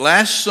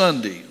Last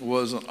Sunday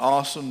was an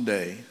awesome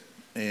day,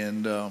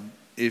 and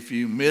if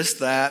you missed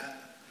that,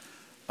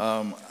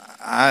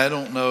 I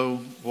don't know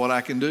what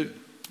I can do.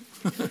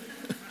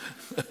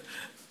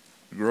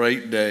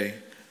 Great day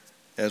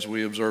as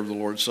we observe the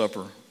Lord's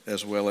Supper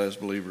as well as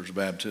believers'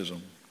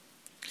 baptism.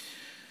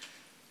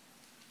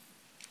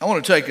 I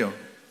want to take a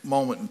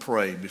moment and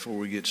pray before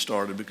we get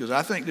started, because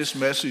I think this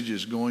message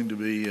is going to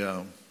be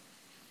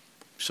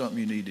something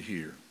you need to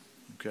hear.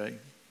 Okay?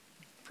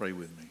 Pray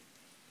with me.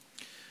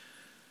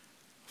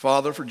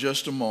 Father, for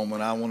just a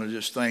moment, I want to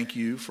just thank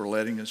you for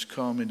letting us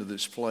come into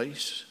this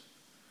place.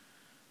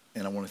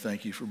 And I want to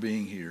thank you for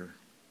being here,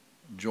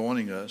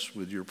 joining us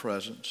with your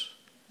presence.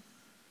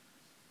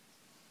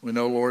 We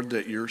know, Lord,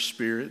 that your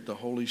Spirit, the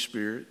Holy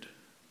Spirit,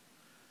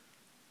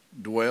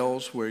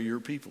 dwells where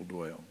your people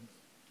dwell.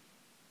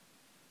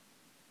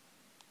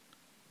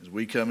 As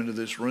we come into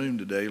this room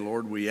today,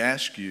 Lord, we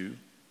ask you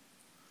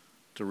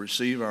to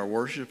receive our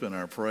worship and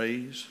our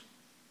praise,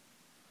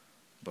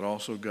 but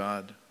also,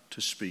 God, to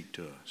speak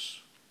to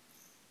us.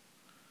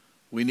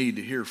 We need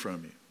to hear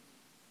from you.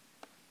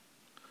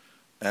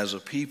 As a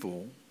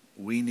people,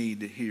 we need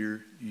to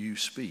hear you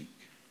speak.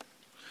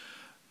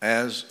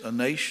 As a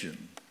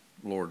nation,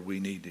 Lord, we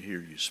need to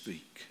hear you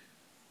speak.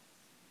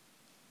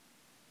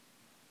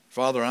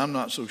 Father, I'm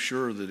not so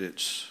sure that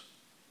it's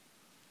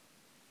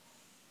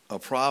a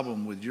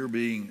problem with your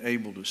being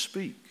able to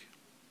speak.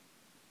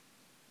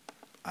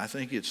 I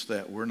think it's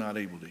that we're not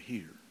able to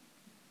hear.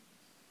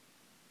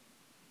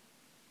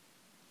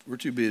 We're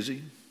too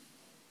busy.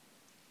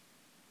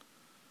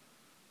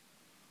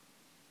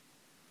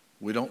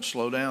 We don't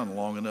slow down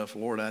long enough,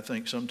 Lord, I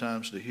think,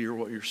 sometimes to hear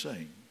what you're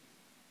saying.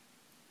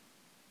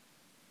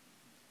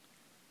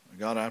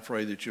 God, I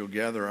pray that you'll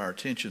gather our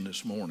attention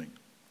this morning.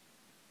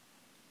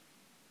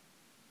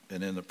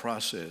 And in the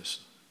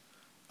process,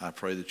 I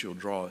pray that you'll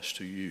draw us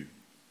to you.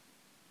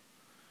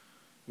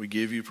 We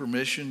give you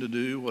permission to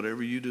do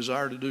whatever you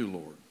desire to do,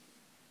 Lord.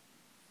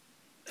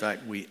 In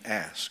fact, we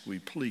ask, we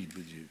plead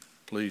with you.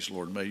 Please,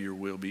 Lord, may your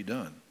will be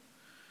done.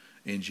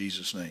 In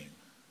Jesus' name,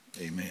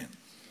 amen.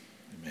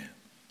 Amen.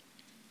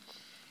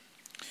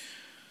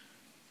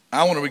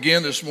 I want to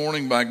begin this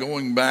morning by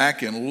going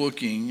back and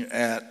looking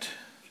at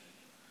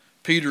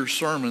Peter's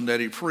sermon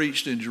that he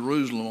preached in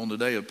Jerusalem on the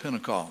day of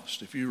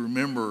Pentecost. If you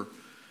remember,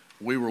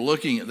 we were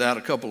looking at that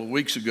a couple of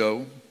weeks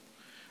ago.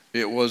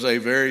 It was a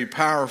very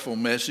powerful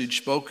message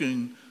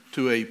spoken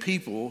to a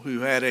people who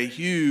had a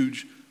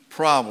huge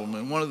problem.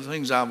 And one of the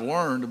things I've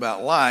learned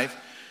about life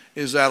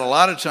is that a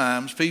lot of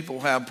times people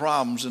have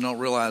problems and don't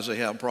realize they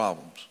have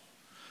problems.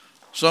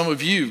 Some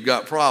of you have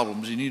got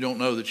problems and you don't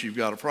know that you've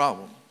got a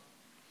problem.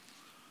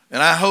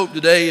 And I hope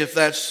today, if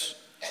that's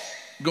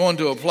going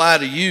to apply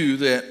to you,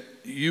 that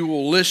you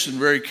will listen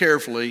very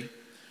carefully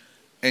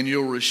and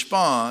you'll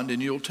respond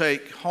and you'll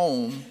take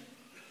home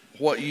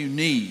what you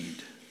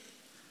need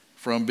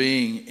from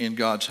being in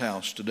God's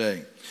house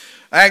today.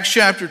 Acts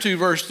chapter 2,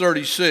 verse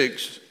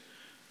 36.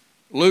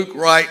 Luke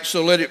writes,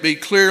 so let it be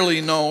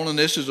clearly known, and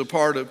this is a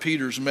part of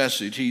Peter's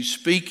message. He's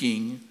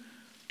speaking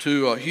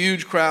to a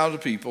huge crowd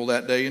of people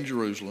that day in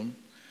Jerusalem.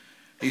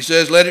 He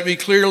says, let it be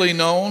clearly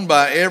known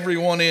by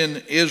everyone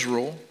in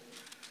Israel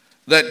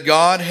that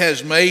God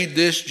has made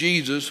this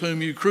Jesus,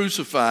 whom you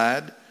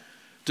crucified,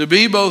 to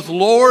be both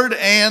Lord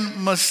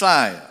and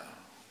Messiah.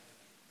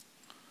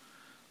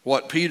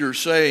 What Peter's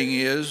saying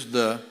is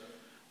the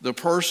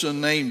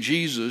person named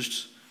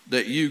Jesus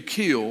that you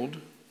killed,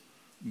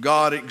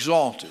 God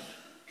exalted.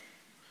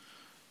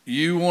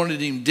 You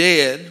wanted him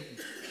dead,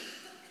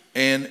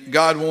 and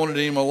God wanted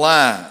him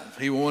alive.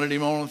 He wanted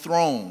him on a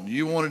throne.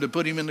 You wanted to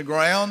put him in the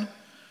ground,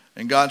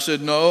 and God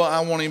said, no, I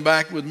want him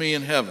back with me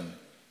in heaven.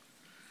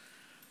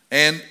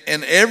 And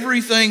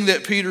everything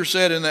that Peter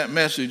said in that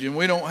message, and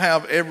we don't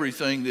have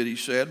everything that he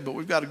said, but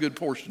we've got a good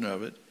portion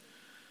of it,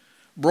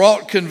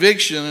 brought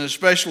conviction, and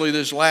especially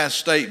this last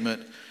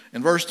statement.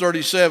 And verse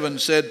 37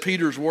 said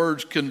Peter's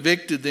words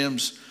convicted them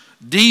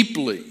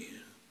deeply.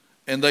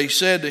 And they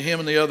said to him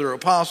and the other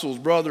apostles,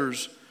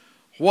 brothers,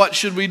 what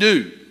should we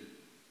do?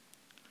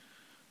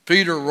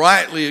 Peter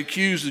rightly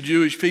accused the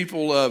Jewish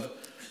people of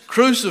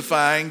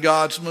crucifying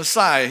God's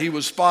Messiah. He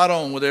was spot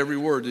on with every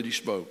word that he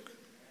spoke.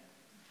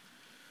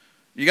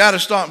 You got to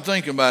stop and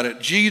think about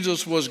it.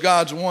 Jesus was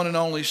God's one and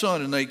only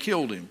son, and they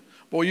killed him.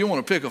 Boy, you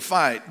want to pick a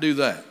fight, do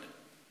that.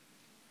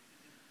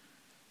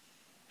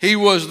 He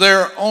was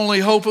their only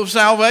hope of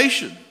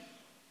salvation.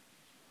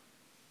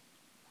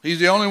 He's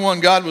the only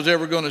one God was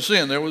ever going to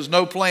send. There was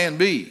no plan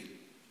B.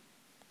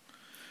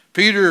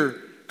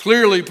 Peter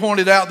clearly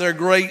pointed out their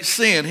great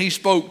sin. He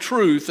spoke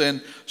truth,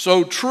 and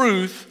so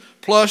truth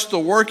plus the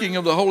working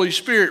of the Holy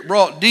Spirit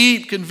brought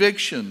deep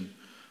conviction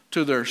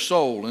to their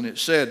soul. And it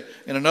said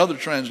in another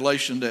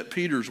translation that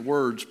Peter's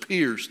words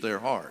pierced their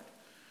heart.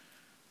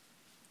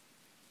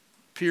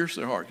 Pierced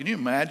their heart. Can you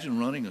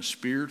imagine running a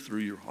spear through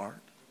your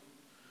heart?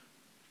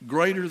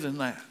 Greater than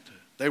that.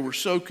 They were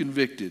so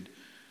convicted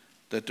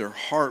that their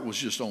heart was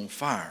just on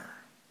fire.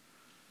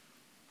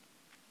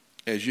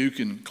 As you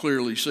can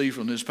clearly see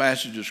from this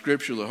passage of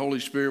Scripture, the Holy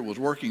Spirit was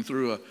working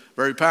through a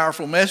very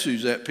powerful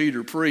message that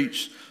Peter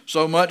preached,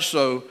 so much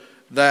so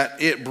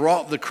that it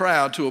brought the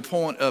crowd to a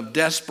point of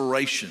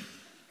desperation.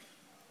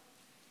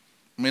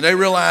 I mean, they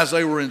realized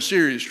they were in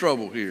serious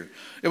trouble here.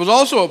 It was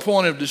also a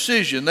point of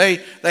decision.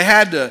 They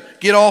had to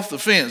get off the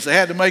fence. They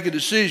had to make a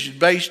decision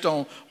based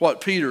on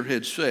what Peter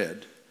had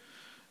said.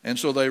 And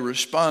so they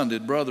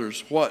responded,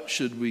 brothers, what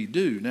should we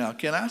do? Now,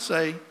 can I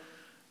say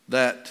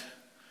that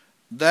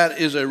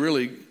is a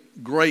really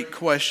great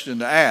question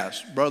to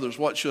ask. Brothers,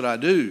 what should I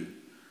do?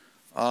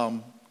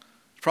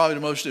 It's probably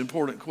the most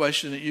important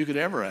question that you could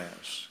ever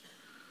ask.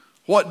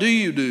 What do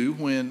you do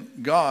when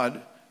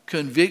God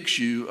convicts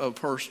you of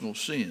personal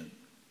sin?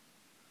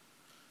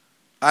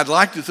 I'd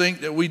like to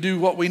think that we do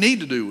what we need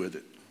to do with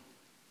it.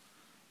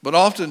 But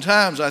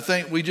oftentimes I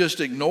think we just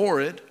ignore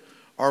it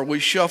or we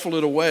shuffle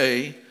it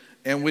away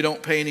and we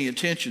don't pay any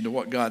attention to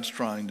what God's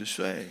trying to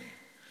say.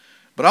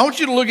 But I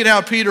want you to look at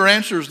how Peter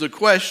answers the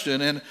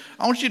question, and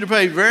I want you to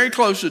pay very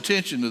close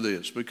attention to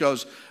this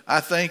because I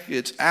think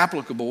it's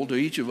applicable to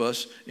each of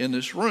us in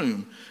this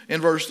room. In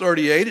verse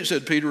 38 it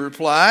said, Peter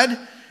replied,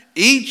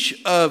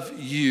 each of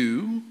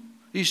you,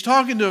 he's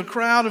talking to a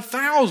crowd of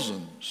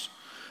thousands.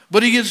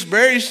 But he gets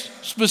very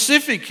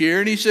specific here,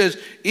 and he says,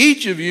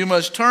 each of you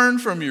must turn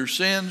from your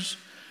sins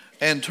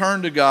and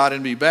turn to God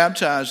and be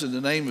baptized in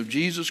the name of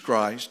Jesus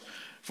Christ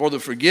for the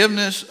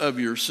forgiveness of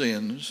your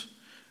sins,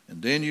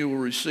 and then you will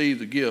receive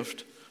the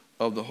gift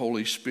of the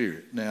Holy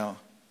Spirit. Now,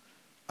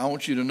 I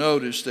want you to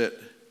notice that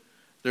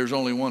there's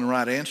only one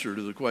right answer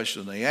to the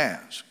question they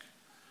ask,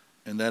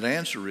 and that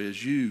answer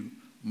is you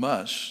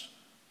must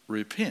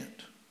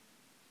repent.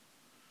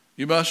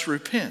 You must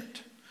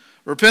repent.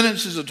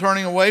 Repentance is a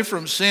turning away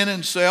from sin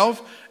and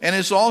self, and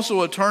it's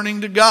also a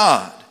turning to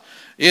God.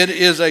 It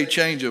is a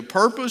change of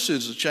purpose.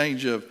 It's a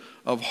change of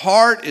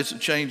heart. It's a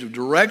change of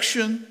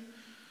direction.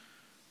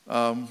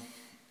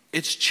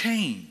 It's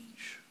change.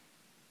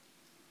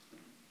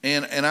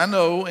 And I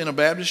know in a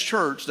Baptist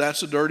church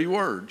that's a dirty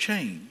word,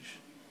 change.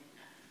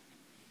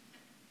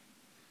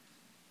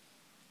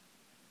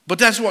 But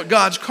that's what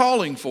God's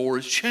calling for,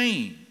 is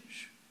change.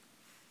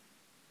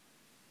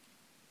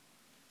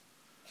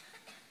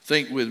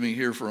 Think with me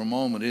here for a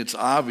moment. It's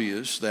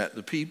obvious that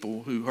the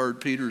people who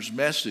heard Peter's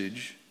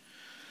message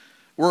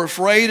were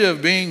afraid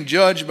of being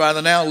judged by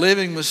the now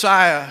living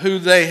Messiah who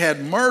they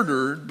had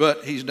murdered,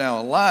 but he's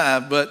now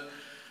alive. But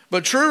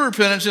true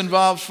repentance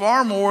involves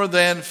far more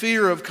than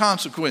fear of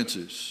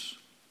consequences.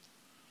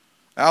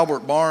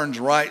 Albert Barnes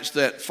writes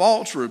that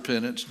false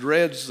repentance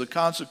dreads the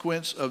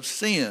consequence of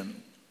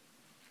sin.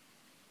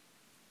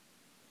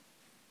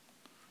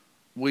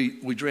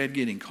 We dread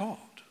getting caught.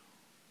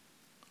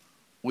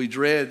 We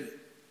dread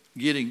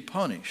getting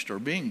punished or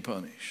being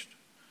punished.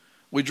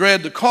 We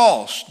dread the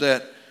cost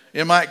that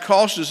it might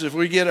cost us if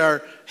we get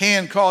our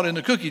hand caught in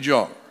the cookie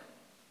jar.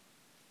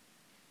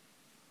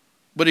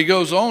 But he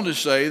goes on to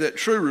say that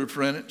true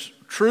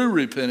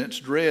repentance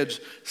dreads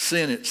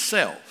sin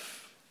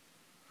itself.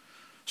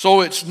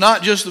 So it's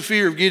not just the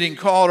fear of getting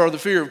caught or the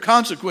fear of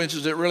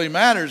consequences that really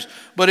matters,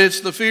 but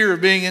it's the fear of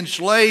being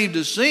enslaved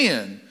to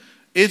sin.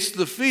 It's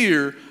the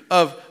fear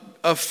of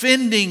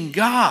offending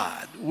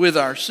God with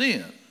our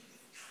sin.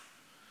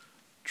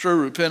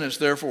 True repentance,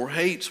 therefore,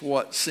 hates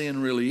what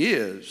sin really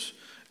is.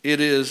 It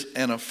is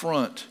an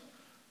affront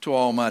to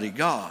Almighty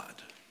God.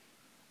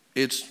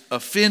 It's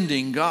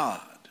offending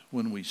God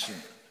when we sin.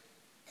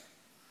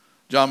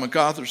 John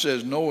MacArthur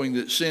says, knowing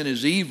that sin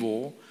is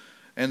evil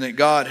and that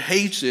God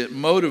hates it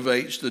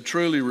motivates the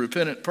truly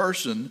repentant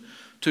person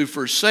to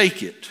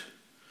forsake it.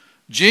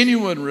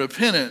 Genuine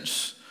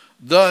repentance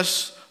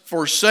thus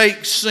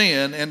forsakes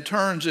sin and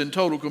turns in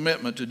total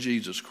commitment to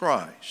Jesus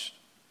Christ.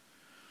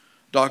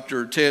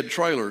 Dr. Ted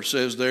Traylor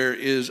says there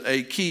is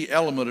a key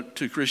element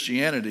to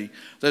Christianity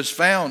that's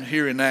found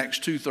here in Acts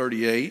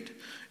 2:38,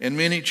 and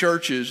many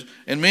churches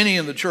and many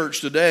in the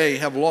church today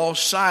have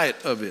lost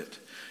sight of it.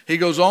 He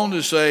goes on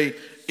to say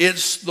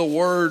it's the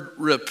word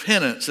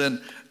repentance, and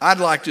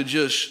I'd like to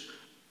just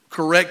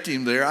correct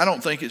him there. I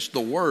don't think it's the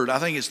word. I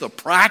think it's the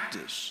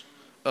practice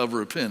of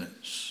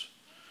repentance.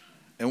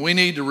 And we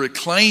need to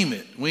reclaim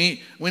it.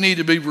 We need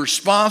to be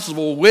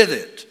responsible with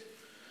it. It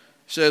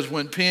says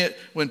when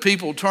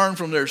people turn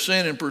from their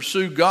sin and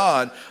pursue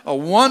God, a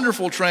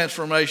wonderful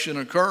transformation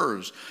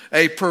occurs.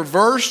 A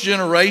perverse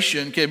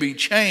generation can be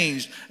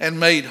changed and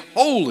made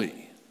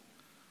holy.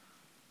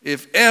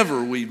 If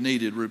ever we've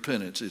needed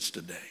repentance, it's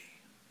today.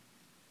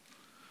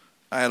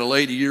 I had a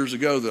lady years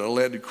ago that I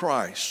led to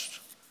Christ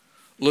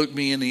look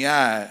me in the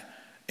eye,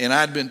 and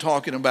I'd been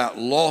talking about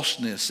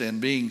lostness and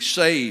being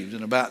saved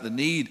and about the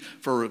need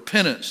for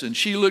repentance. And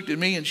she looked at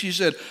me and she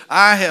said,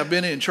 I have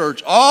been in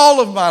church all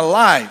of my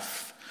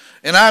life,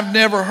 and I've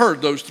never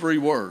heard those three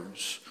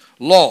words,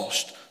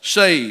 lost,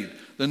 saved,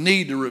 the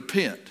need to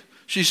repent.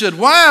 She said,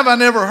 why have I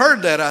never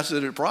heard that? I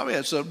said, it probably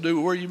had something to do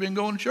with where you've been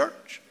going to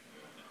church.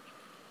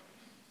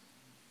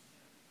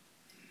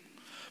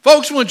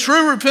 Folks, when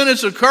true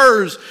repentance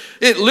occurs,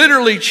 it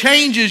literally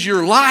changes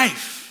your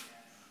life.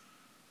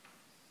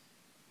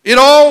 It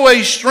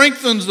always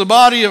strengthens the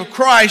body of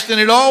Christ, and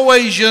it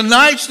always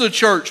unites the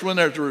church when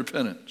there's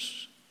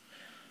repentance.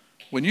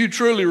 When you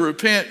truly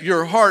repent,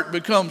 your heart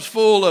becomes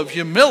full of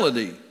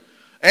humility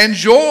and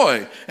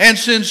joy and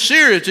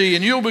sincerity,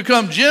 and you'll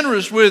become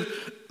generous with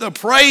the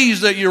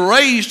praise that you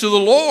raise to the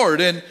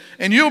Lord, and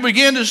you'll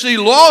begin to see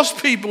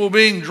lost people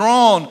being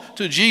drawn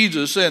to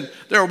Jesus, and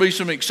there will be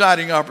some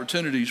exciting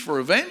opportunities for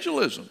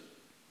evangelism.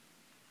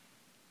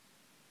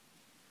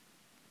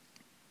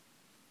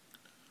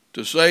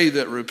 To say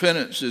that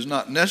repentance is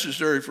not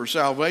necessary for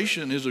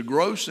salvation is a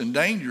gross and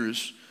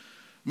dangerous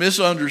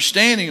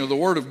misunderstanding of the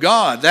Word of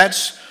God.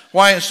 That's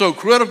why it's so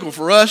critical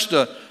for us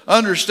to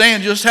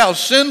understand just how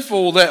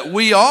sinful that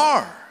we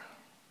are.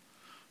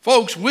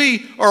 Folks,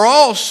 we are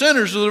all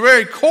sinners to the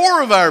very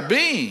core of our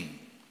being.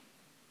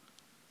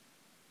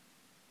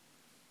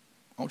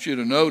 I want you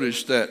to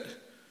notice that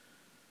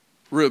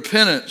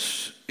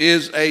repentance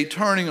is a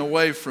turning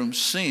away from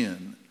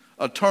sin,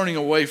 a turning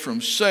away from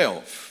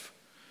self.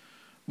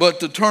 But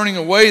the turning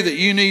away that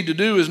you need to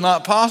do is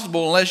not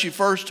possible unless you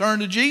first turn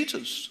to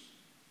Jesus.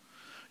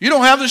 You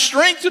don't have the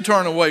strength to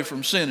turn away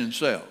from sin and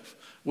self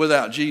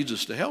without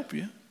Jesus to help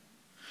you.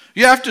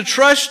 You have to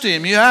trust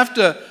Him. You have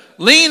to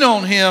lean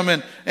on Him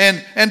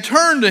and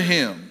turn to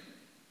Him.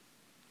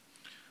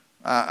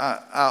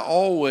 I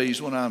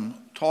always, when I'm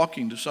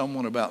talking to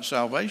someone about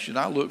salvation,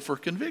 I look for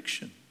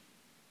conviction.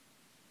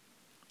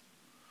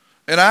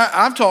 And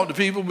I've talked to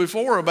people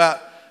before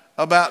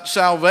about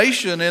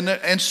salvation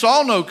and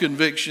saw no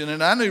conviction,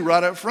 and I knew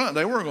right up front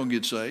they weren't going to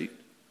get saved.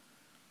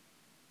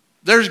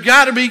 There's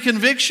got to be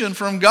conviction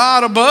from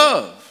God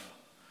above.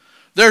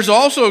 There's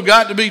also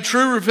got to be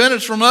true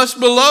repentance from us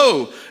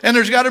below, and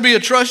there's got to be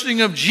a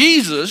trusting of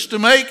Jesus to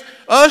make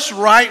us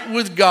right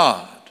with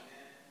God.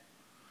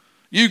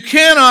 You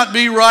cannot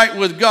be right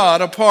with God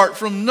apart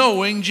from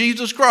knowing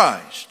Jesus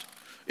Christ.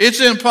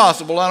 It's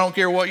impossible. I don't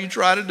care what you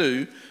try to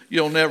do.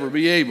 You'll never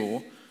be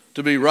able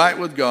to be right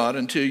with God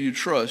until you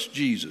trust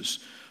Jesus.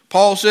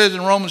 Paul says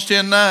in Romans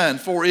 10:9,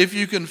 "For if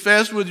you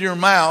confess with your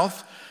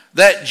mouth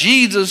that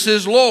Jesus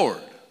is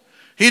Lord."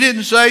 He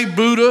didn't say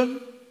Buddha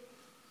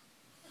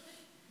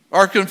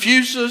or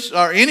Confucius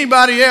or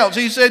anybody else.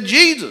 He said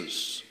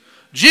Jesus.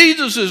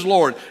 Jesus is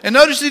Lord. And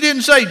notice he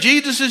didn't say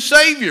Jesus is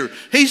Savior.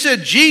 He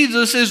said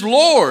Jesus is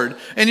Lord.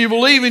 And you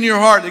believe in your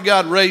heart that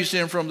God raised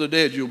Him from the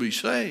dead, you'll be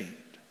saved.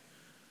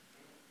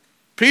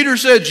 Peter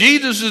said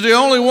Jesus is the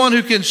only one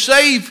who can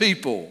save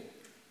people.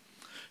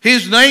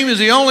 His name is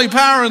the only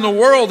power in the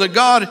world that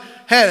God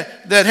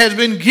that has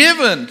been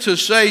given to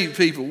save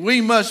people. We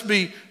must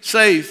be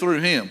saved through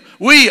Him.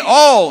 We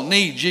all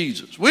need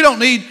Jesus. We don't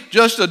need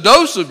just a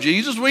dose of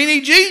Jesus. We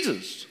need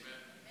Jesus.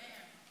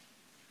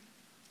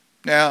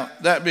 Now,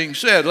 that being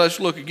said, let's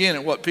look again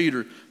at what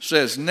Peter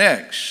says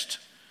next.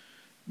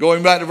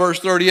 Going back to verse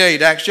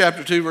 38, Acts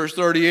chapter 2, verse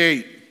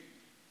 38.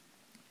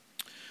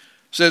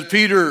 Says,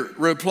 Peter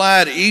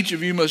replied, "Each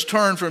of you must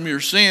turn from your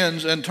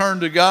sins and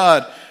turn to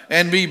God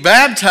and be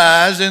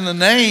baptized in the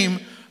name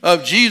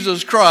of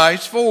Jesus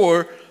Christ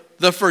for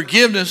the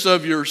forgiveness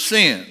of your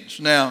sins."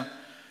 Now,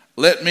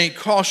 let me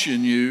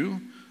caution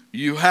you,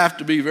 you have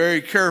to be very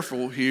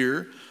careful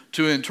here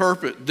to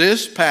interpret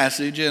this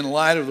passage in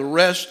light of the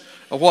rest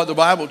of what the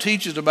Bible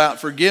teaches about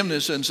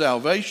forgiveness and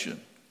salvation.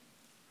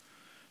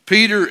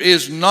 Peter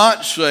is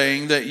not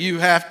saying that you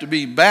have to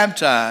be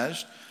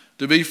baptized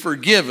to be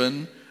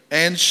forgiven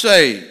and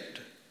saved.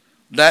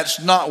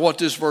 That's not what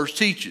this verse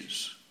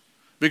teaches,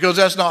 because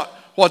that's not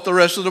what the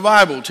rest of the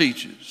Bible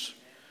teaches.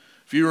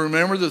 If you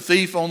remember the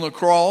thief on the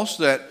cross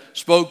that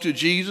spoke to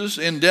Jesus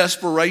in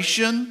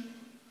desperation,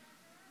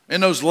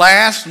 in those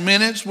last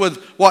minutes with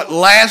what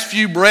last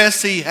few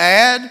breaths he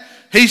had,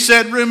 he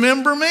said,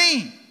 "Remember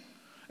me."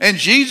 And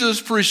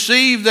Jesus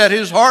perceived that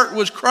his heart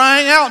was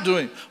crying out to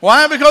Him.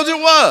 Why? Because it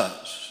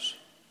was.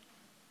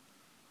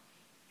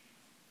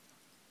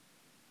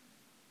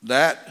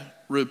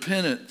 That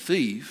repentant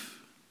thief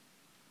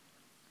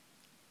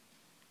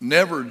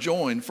never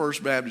joined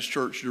First Baptist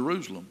Church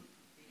Jerusalem.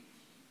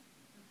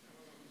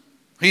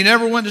 He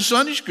never went to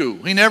Sunday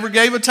school. He never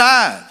gave a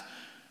tithe.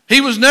 He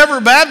was never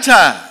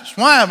baptized.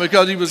 Why?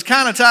 Because he was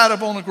kind of tied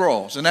up on the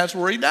cross, and that's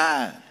where he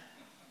died.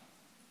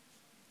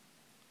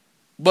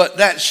 But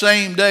that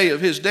same day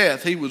of his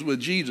death, he was with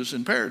Jesus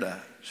in paradise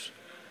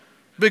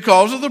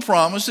because of the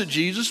promise that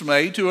Jesus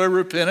made to a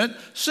repentant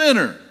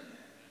sinner.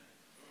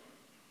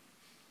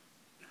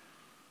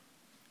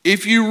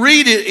 If you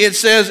read it, it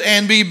says,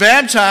 "And be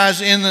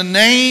baptized in the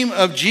name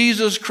of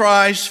Jesus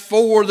Christ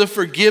for the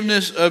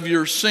forgiveness of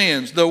your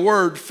sins." The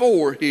word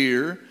 "for"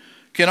 here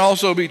can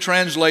also be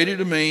translated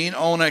to mean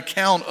on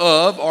account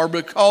of, or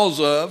because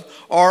of,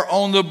 or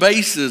on the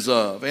basis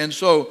of. And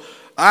so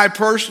I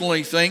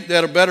personally think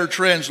that a better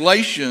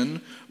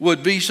translation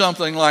would be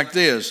something like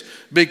this: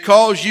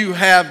 because you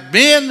have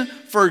been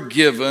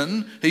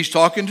forgiven. He's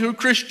talking to a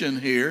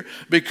Christian here.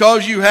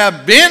 Because you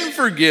have been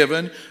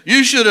forgiven,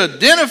 you should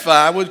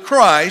identify with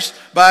Christ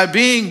by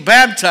being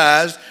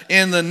baptized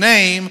in the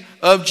name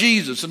of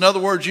Jesus. In other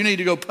words, you need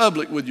to go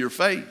public with your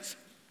faith.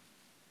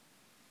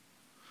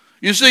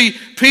 You see,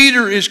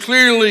 Peter is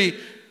clearly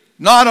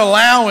not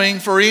allowing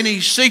for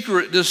any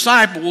secret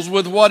disciples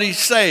with what he's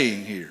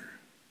saying here.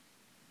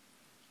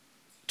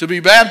 To be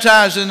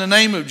baptized in the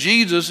name of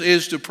Jesus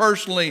is to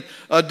personally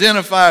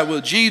identify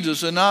with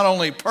Jesus, and not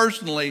only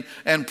personally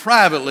and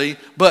privately,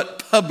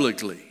 but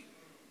publicly.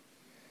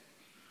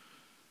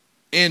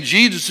 In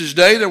Jesus'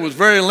 day, there was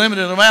very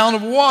limited amount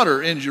of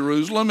water in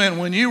Jerusalem, and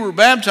when you were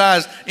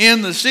baptized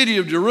in the city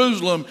of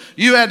Jerusalem,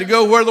 you had to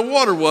go where the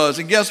water was,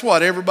 and guess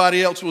what?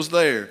 Everybody else was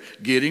there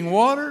getting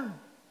water.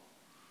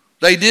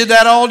 They did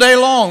that all day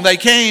long. They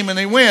came and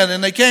they went,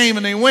 and they came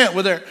and they went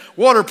with their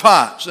water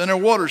pots and their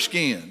water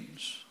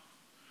skins.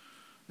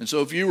 And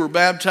so if you were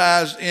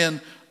baptized in,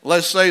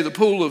 let's say, the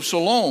pool of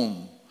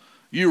Siloam,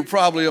 you were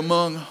probably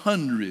among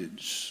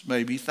hundreds,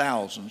 maybe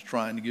thousands,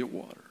 trying to get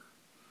water.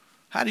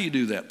 How do you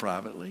do that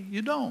privately?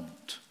 You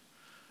don't.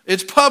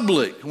 It's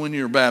public when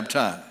you're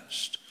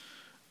baptized,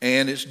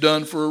 and it's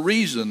done for a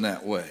reason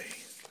that way.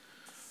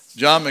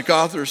 John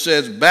MacArthur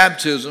says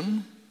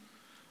baptism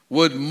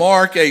would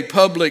mark a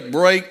public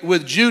break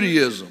with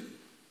Judaism.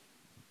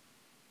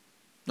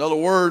 In other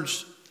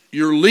words,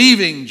 you're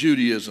leaving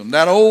Judaism,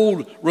 that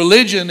old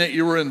religion that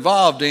you were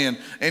involved in,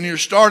 and you're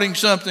starting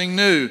something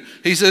new.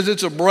 He says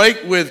it's a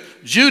break with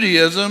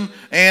Judaism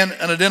and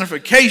an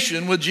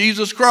identification with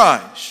Jesus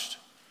Christ.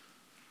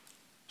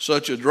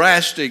 Such a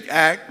drastic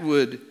act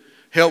would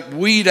help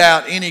weed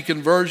out any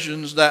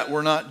conversions that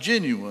were not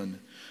genuine.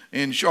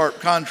 In sharp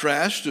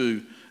contrast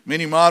to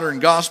many modern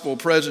gospel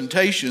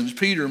presentations,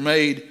 Peter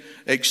made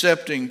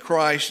accepting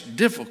Christ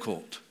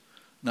difficult,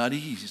 not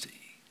easy.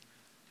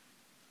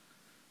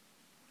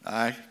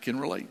 I can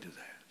relate to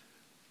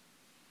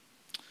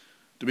that.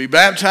 To be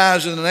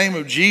baptized in the name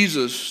of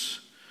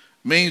Jesus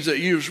means that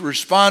you've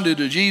responded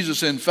to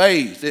Jesus in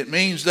faith. It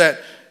means that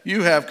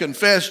you have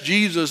confessed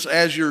Jesus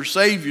as your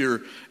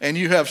Savior, and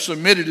you have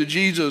submitted to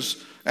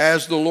Jesus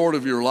as the Lord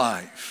of your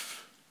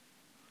life.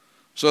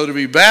 So to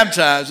be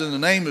baptized in the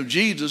name of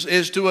Jesus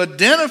is to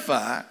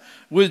identify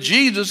with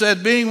Jesus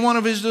as being one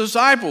of his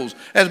disciples,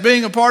 as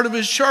being a part of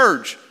his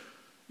church.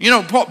 You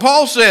know,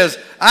 Paul says,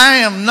 I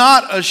am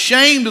not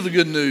ashamed of the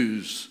good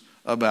news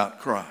about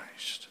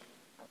Christ.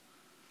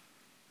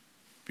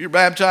 If you're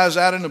baptized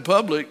out in the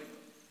public,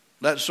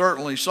 that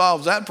certainly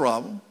solves that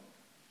problem.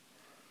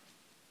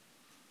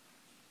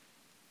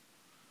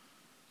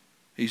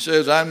 He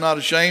says, I'm not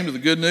ashamed of the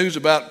good news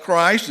about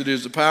Christ. It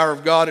is the power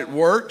of God at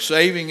work,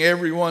 saving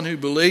everyone who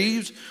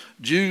believes,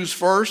 Jews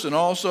first and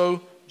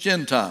also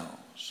Gentiles.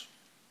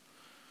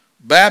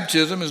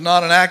 Baptism is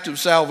not an act of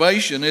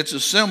salvation. It's a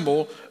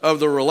symbol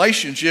of the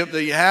relationship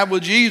that you have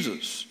with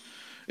Jesus.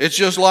 It's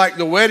just like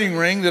the wedding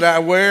ring that I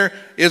wear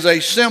is a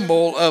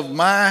symbol of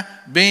my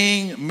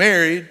being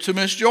married to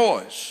Miss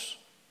Joyce.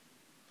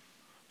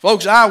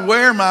 Folks, I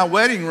wear my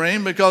wedding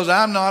ring because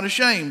I'm not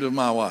ashamed of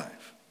my wife.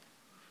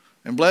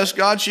 And bless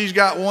God, she's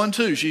got one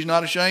too. She's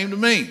not ashamed of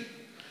me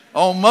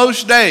on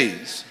most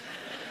days.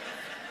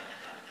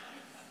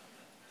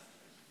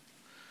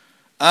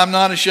 I'm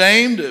not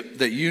ashamed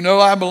that you know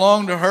I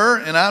belong to her,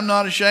 and I'm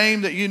not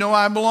ashamed that you know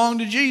I belong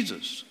to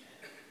Jesus.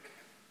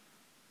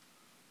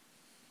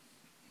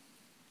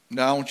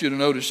 Now I want you to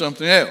notice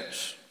something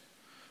else.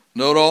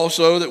 Note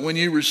also that when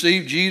you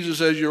receive Jesus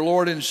as your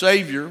Lord and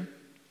Savior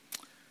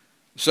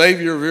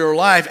of your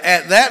life,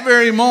 at that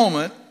very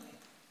moment,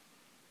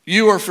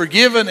 you are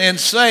forgiven and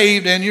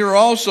saved, and you're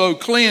also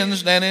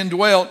cleansed and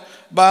indwelt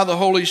by the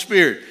Holy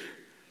Spirit.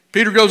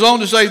 Peter goes on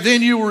to say,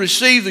 then you will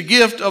receive the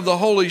gift of the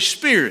Holy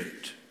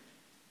Spirit.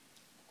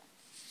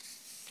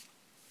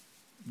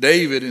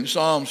 David in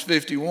Psalms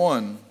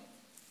 51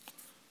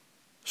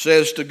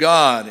 says to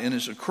God, and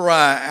it's a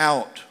cry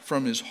out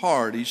from his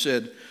heart, he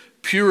said,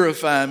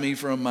 purify me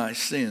from my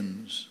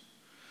sins,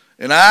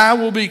 and I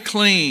will be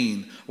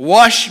clean.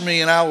 Wash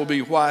me, and I will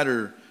be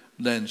whiter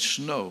than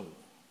snow.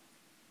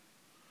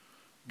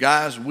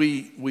 Guys,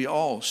 we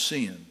all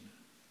sin.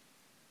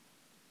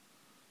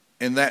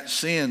 And that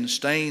sin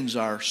stains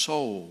our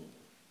soul.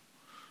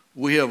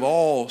 We have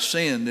all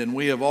sinned, and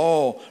we have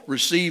all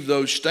received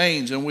those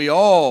stains, and we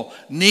all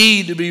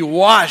need to be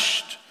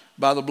washed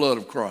by the blood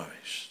of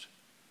Christ.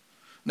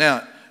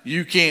 Now,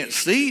 you can't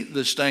see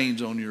the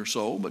stains on your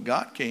soul, but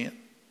God can.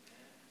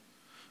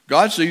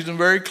 God sees them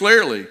very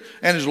clearly.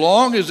 And as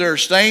long as there are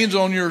stains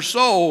on your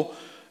soul,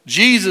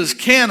 Jesus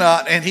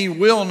cannot and he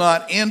will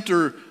not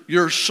enter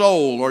your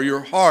soul or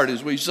your heart,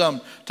 as we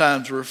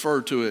sometimes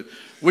refer to it.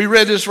 We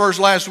read this verse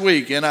last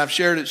week, and I've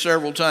shared it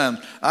several times.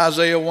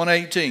 Isaiah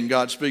 1:18,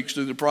 God speaks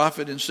through the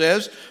prophet and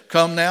says,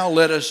 come now,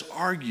 let us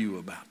argue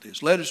about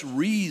this. Let us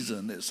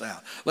reason this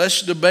out.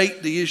 Let's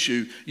debate the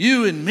issue.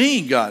 You and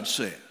me, God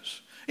says.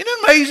 Isn't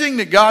it amazing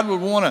that God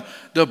would want to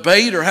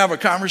debate or have a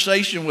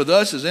conversation with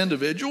us as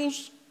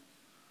individuals?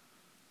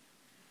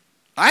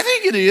 I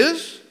think it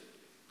is.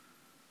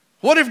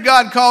 What if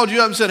God called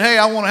you up and said, hey,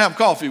 I want to have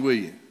coffee with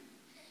you?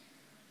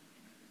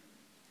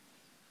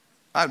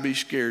 I'd be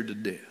scared to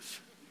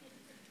death.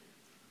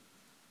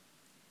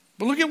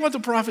 But look at what the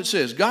prophet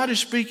says. God is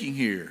speaking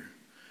here.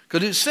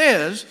 Because it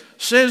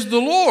says the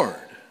Lord.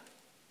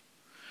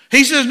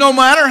 He says, no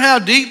matter how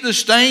deep the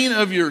stain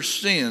of your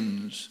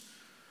sins,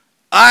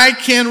 I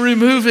can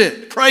remove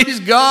it. Praise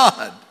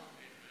God.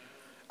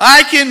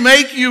 I can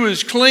make you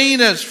as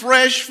clean as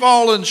fresh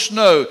fallen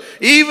snow.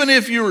 Even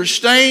if you are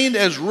stained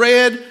as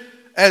red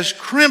as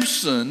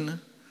crimson,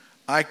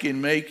 I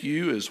can make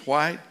you as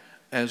white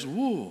as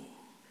wool.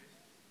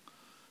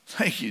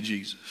 Thank you,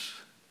 Jesus.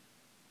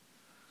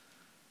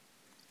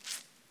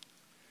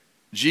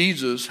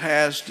 Jesus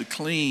has to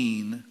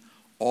clean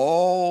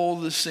all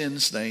the sin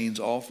stains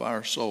off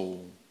our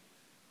soul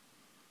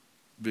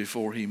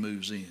before he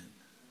moves in.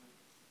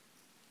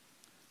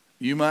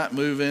 You might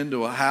move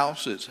into a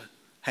house that's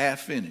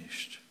half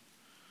finished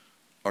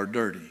or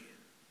dirty,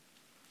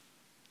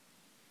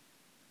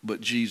 but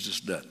Jesus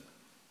doesn't.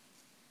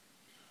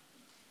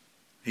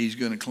 He's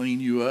going to clean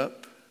you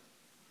up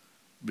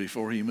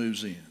before he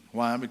moves in.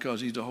 Why?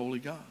 Because he's a holy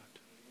God.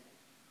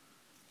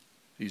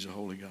 He's a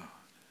holy God.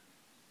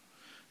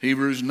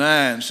 Hebrews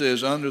 9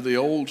 says, under the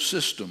old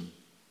system,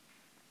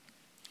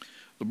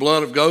 the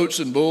blood of goats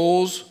and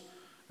bulls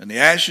and the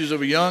ashes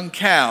of a young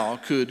cow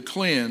could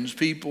cleanse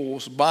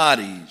people's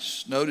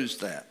bodies. Notice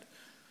that.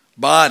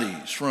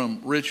 Bodies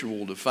from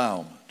ritual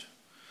defilement.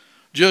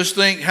 Just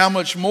think how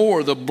much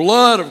more the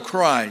blood of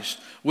Christ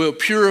will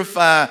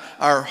purify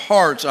our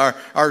hearts,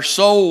 our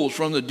souls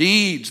from the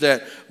deeds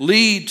that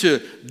lead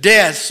to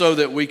death so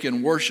that we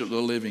can worship the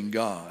living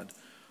God.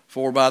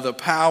 For by the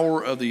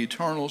power of the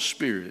eternal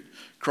Spirit,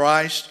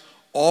 Christ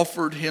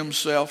offered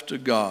himself to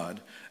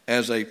God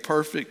as a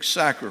perfect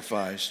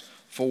sacrifice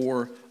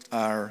for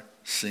our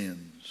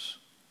sins.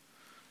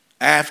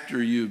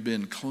 After you've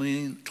been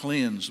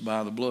cleansed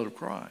by the blood of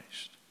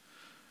Christ.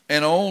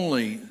 And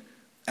only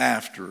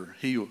after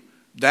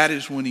that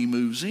is when he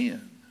moves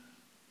in.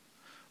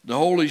 The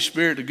Holy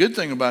Spirit, the good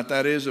thing about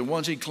that is that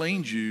once he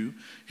cleans you,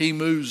 he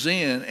moves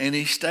in and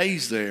he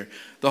stays there.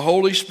 The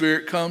Holy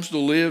Spirit comes to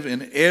live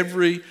in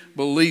every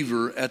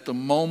believer at the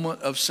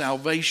moment of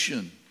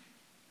salvation.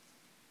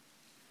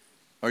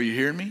 Are you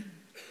hearing me?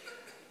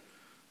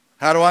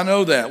 How do I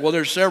know that? Well,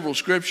 there's several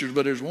scriptures,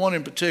 but there's one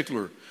in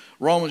particular.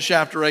 Romans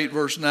chapter 8,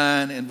 verse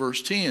 9 and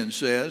verse 10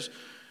 says,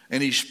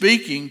 and he's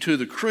speaking to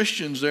the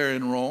Christians there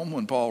in Rome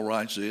when Paul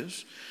writes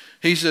this.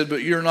 He said,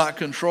 but you're not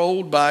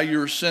controlled by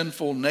your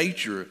sinful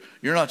nature.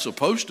 You're not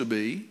supposed to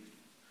be.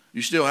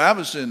 You still have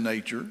a sin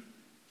nature,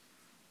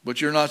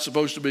 but you're not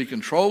supposed to be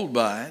controlled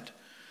by it.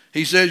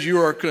 He says you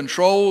are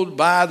controlled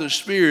by the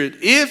Spirit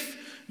if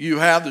you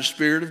have the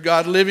Spirit of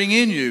God living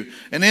in you.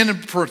 And then in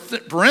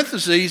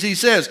parentheses, he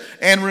says,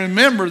 and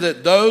remember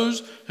that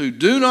those who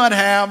do not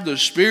have the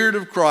Spirit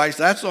of Christ,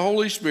 that's the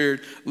Holy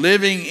Spirit,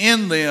 living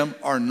in them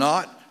are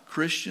not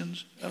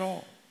Christians at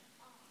all.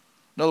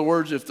 In other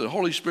words, if the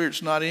Holy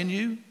Spirit's not in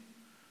you,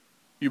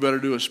 you better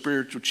do a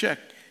spiritual check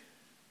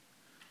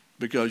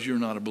because you're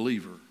not a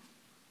believer.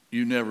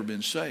 You've never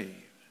been saved.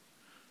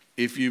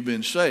 If you've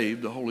been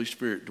saved, the Holy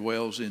Spirit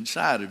dwells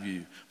inside of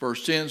you.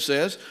 Verse 10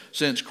 says,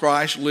 since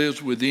Christ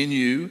lives within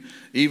you,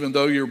 even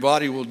though your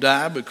body will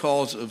die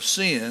because of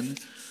sin,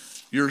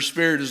 your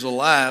spirit is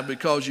alive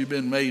because you've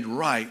been made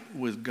right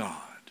with God.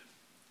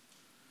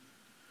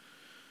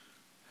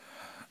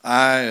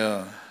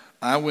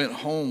 I went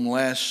home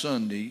last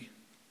Sunday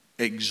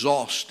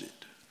exhausted.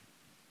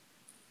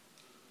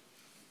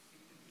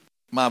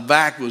 My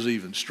back was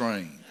even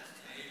strained.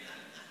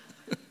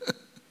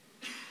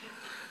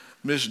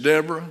 Miss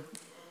Deborah,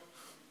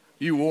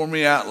 you wore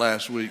me out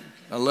last week.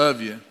 I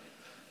love you.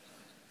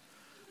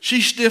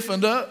 She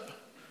stiffened up,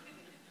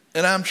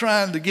 and I'm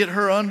trying to get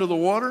her under the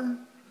water,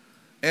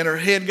 and her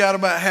head got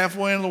about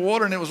halfway in the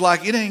water, and it was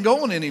like, it ain't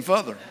going any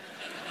further.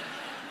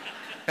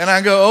 And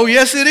I go, oh,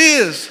 yes, it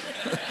is.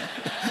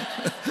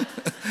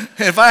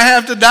 If I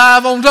have to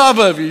dive on top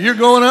of you, you're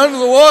going under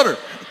the water.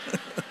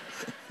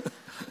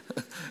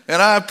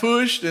 And I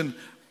pushed, and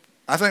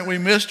I think we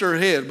missed her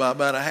head by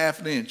about a half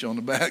an inch on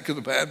the back of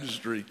the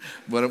baptistry.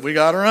 But we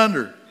got her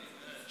under.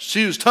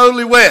 She was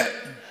totally wet.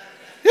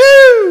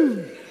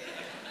 Woo!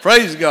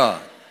 Praise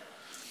God.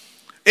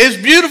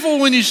 It's beautiful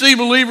when you see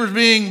believers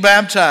being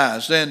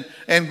baptized and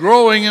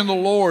growing in the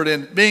Lord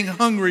and being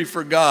hungry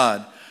for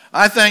God.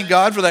 I thank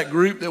God for that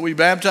group that we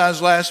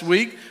baptized last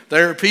week.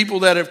 There are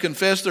people that have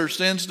confessed their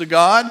sins to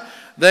God.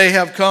 They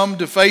have come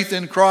to faith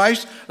in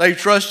Christ. They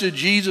trusted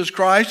Jesus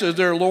Christ as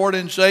their Lord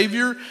and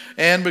Savior.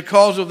 And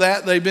because of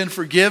that, they've been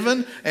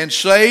forgiven and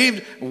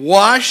saved,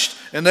 washed,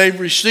 and they've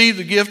received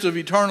the gift of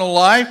eternal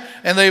life.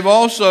 And they've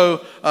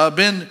also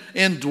been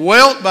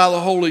indwelt by the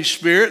Holy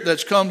Spirit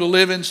that's come to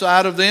live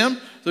inside of them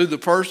through the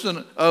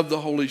person of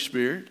the Holy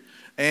Spirit.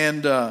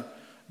 And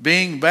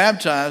being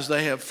baptized,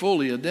 they have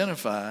fully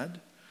identified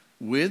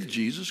with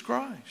Jesus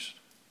Christ.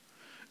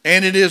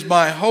 And it is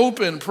my hope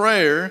and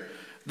prayer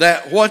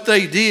that what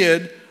they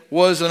did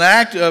was an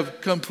act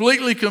of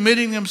completely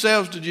committing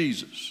themselves to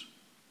Jesus,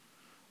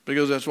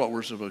 because that's what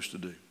we're supposed to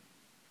do.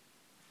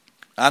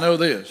 I know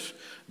this.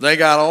 They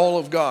got all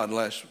of God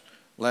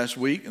last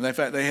week, and in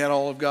fact, they had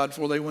all of God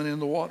before they went in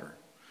the water.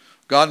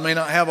 God may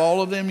not have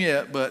all of them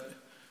yet, but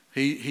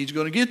He's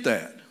going to get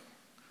that.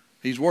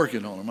 He's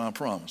working on them, I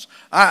promise.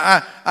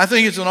 I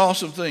think it's an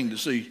awesome thing to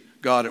see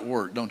God at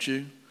work, don't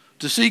you?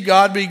 To see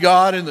God be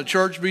God and the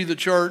church be the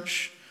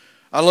church.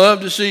 I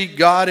love to see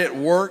God at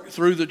work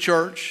through the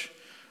church.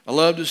 I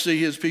love to see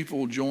his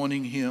people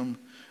joining him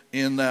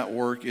in that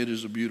work. It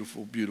is a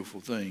beautiful,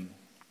 beautiful thing.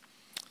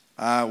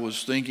 I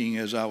was thinking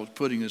as I was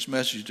putting this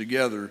message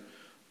together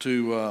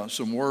to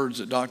some words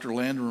that Dr.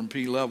 Landrum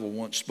P. Level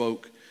once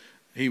spoke.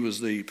 He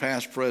was the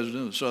past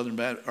president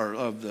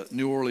of the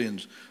New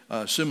Orleans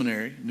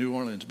Seminary, New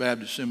Orleans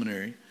Baptist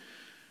Seminary.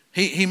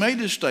 He made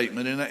this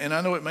statement, and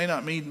I know it may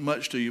not mean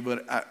much to you,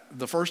 but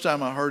the first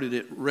time I heard it,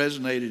 it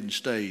resonated and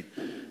stayed.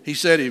 He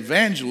said,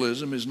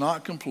 evangelism is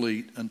not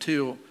complete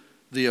until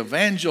the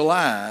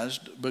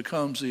evangelized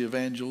becomes the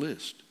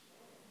evangelist.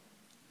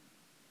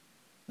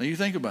 Now you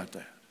think about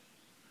that.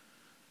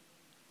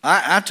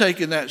 I've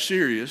taken that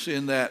serious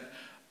in that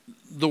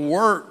the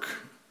work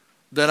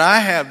that I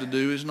have to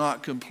do is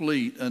not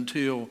complete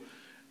until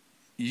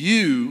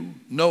you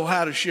know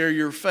how to share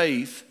your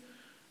faith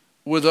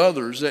with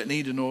others that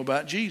need to know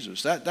about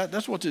Jesus.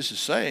 That's what this is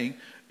saying.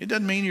 It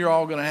doesn't mean you're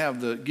all going to have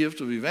the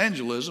gift of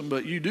evangelism,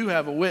 but you do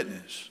have a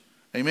witness.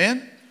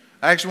 Amen?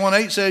 Acts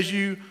 1:8 says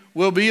you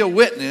will be a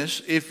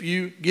witness if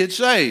you get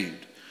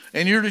saved.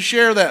 And you're to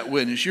share that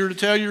witness. You're to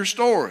tell your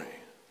story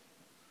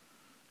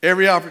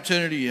every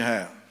opportunity you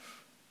have.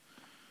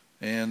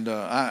 And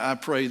I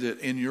pray that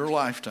in your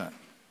lifetime,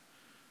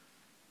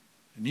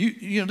 and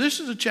you know, this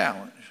is a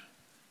challenge.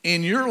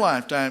 In your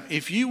lifetime,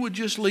 if you would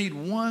just lead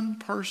one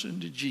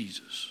person to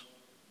Jesus,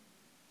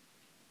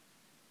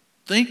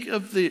 think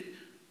of the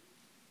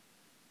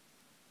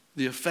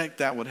effect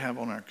that would have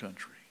on our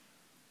country.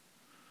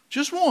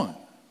 Just one.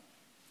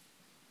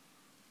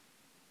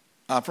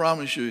 I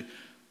promise you,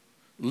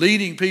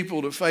 leading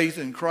people to faith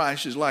in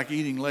Christ is like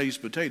eating Lay's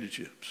potato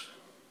chips.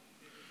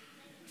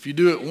 If you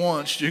do it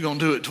once, you're going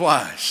to do it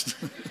twice.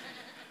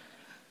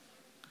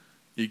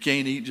 You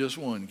can't eat just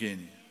one, can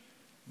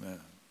you? No.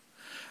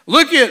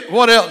 Look at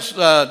what else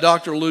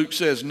Dr. Luke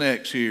says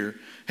next here.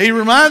 He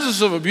reminds us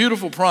of a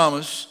beautiful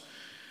promise.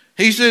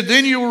 He said,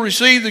 then you will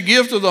receive the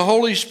gift of the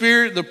Holy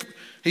Spirit.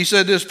 He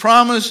said, this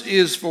promise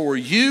is for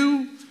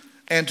you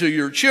and to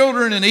your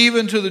children and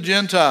even to the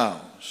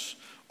Gentiles,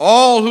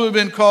 all who have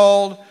been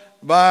called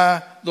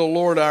by the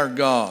Lord our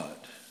God.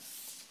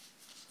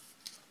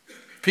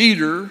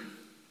 Peter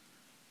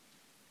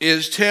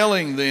is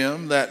telling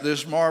them that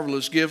this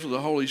marvelous gift of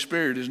the Holy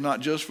Spirit is not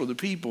just for the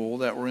people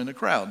that were in the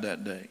crowd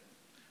that day.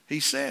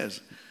 He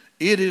says,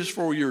 it is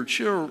for your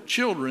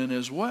children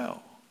as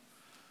well,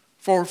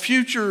 for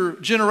future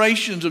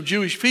generations of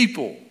Jewish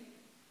people,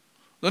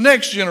 the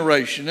next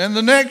generation and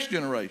the next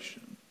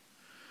generation.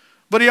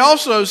 But he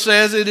also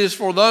says it is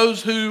for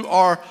those who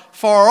are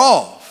far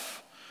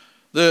off.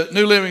 The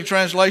New Living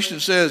Translation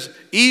says,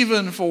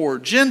 even for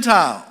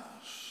Gentiles.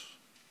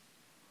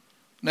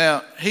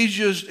 Now, he's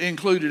just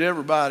included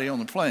everybody on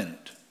the planet.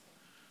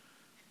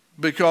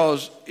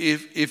 Because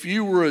if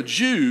you were a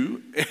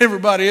Jew,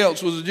 everybody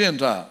else was a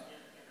Gentile.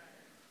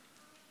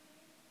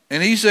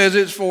 And he says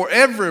it's for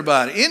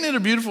everybody. Isn't it a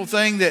beautiful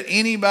thing that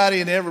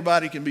anybody and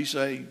everybody can be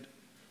saved?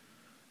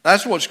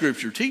 That's what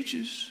Scripture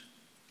teaches.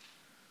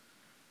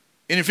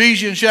 In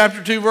Ephesians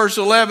chapter 2, verse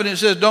 11, it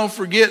says, don't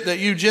forget that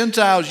you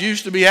Gentiles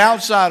used to be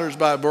outsiders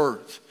by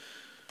birth.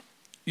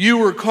 You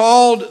were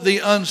called the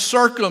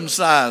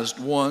uncircumcised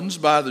ones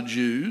by the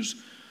Jews,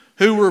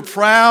 who were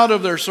proud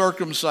of their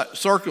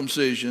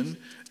circumcision,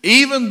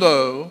 even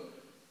though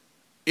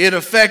it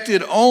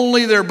affected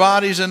only their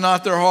bodies and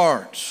not their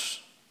hearts.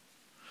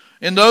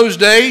 In those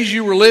days,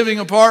 you were living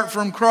apart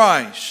from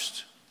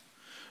Christ.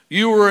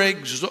 You were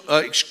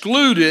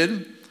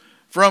excluded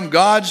from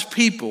God's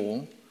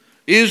people,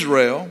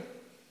 Israel,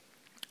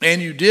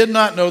 and you did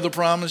not know the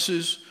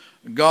promises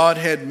God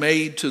had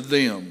made to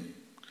them.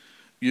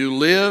 You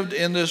lived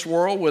in this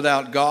world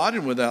without God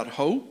and without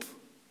hope.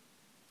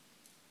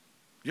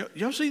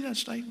 Y'all see that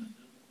statement?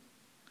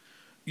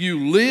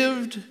 You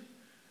lived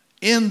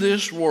in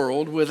this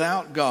world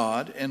without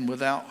God and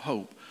without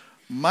hope.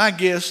 My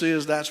guess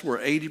is that's where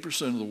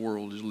 80% of the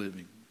world is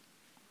living.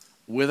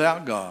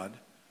 Without God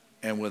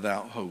and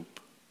without hope.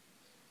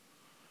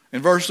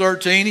 In verse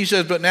 13 he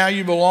says, but now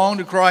you belong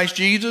to Christ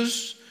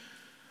Jesus.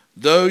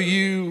 Though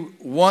you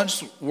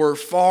once were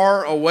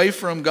far away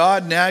from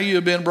God, now you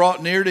have been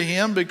brought near to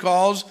him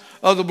because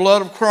of the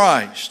blood of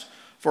Christ.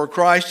 For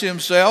Christ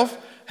himself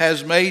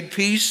has made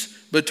peace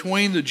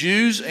between the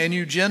Jews and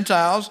you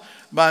Gentiles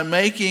by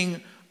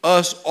making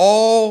us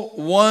all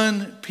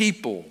one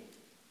people.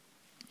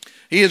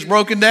 He has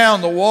broken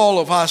down the wall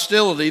of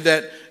hostility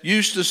that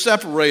used to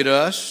separate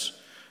us.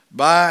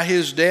 By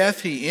his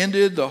death, he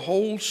ended the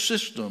whole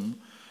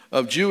system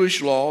of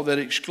Jewish law that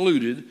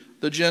excluded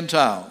the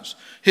Gentiles.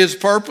 His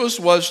purpose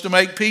was to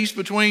make peace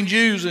between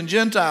Jews and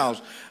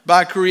Gentiles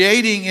by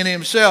creating in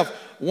himself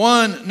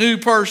one new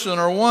person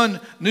or one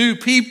new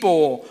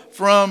people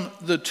from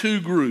the two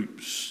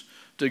groups.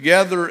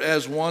 Together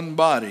as one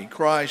body,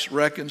 Christ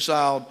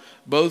reconciled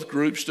both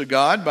groups to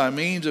God by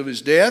means of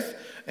his death,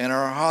 and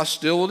our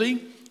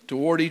hostility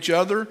toward each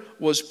other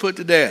was put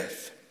to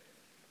death.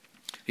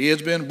 He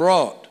has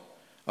brought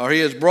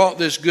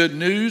this good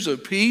news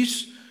of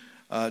peace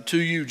to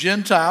you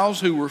Gentiles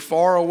who were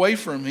far away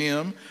from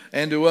him,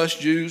 and to us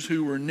Jews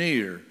who were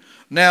near.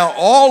 Now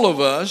all of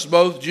us,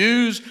 both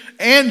Jews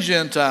and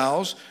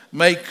Gentiles,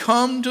 may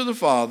come to the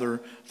Father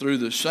through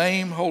the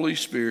same Holy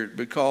Spirit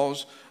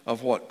because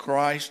of what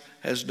Christ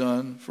has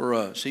done for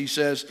us. He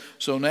says,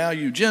 so now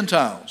you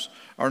Gentiles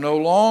are no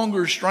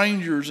longer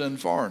strangers and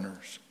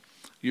foreigners.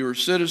 You are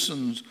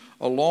citizens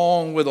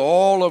along with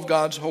all of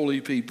God's holy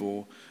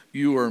people.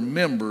 You are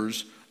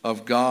members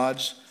of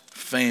God's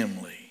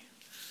family.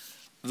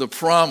 The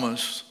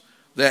promise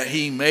that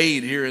he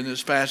made here in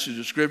this passage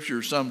of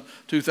Scripture some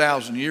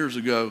 2,000 years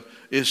ago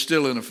is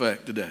still in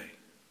effect today.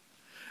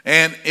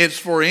 And it's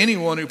for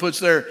anyone who puts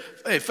their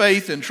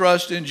faith and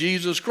trust in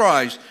Jesus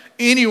Christ.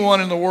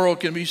 Anyone in the world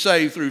can be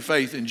saved through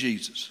faith in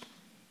Jesus.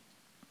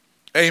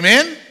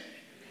 Amen?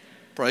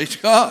 Praise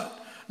God.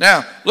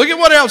 Now, look at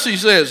what else he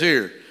says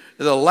here.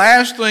 The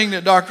last thing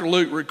that Dr.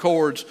 Luke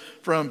records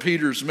from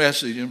Peter's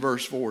message in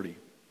verse 40.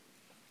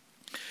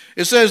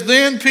 It says,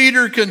 then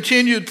Peter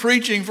continued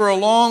preaching for a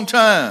long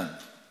time,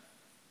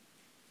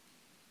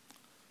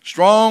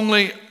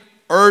 strongly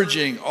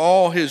urging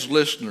all his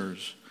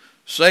listeners,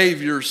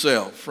 save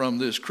yourself from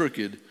this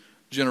crooked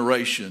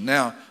generation.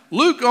 Now,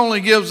 Luke only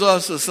gives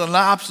us a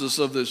synopsis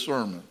of this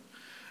sermon.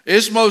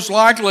 It's most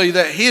likely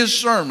that his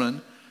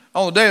sermon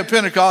on the day of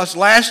Pentecost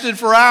lasted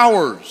for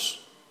hours.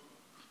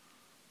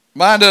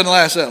 Mine doesn't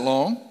last that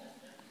long,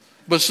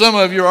 but some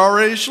of you are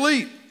already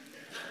asleep.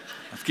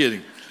 I'm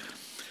kidding.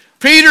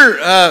 Peter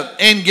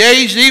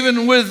engaged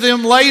even with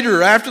them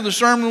later after the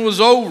sermon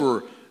was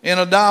over in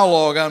a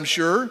dialogue, I'm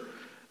sure.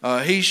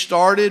 He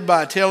started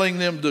by telling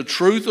them the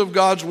truth of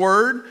God's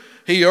word.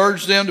 He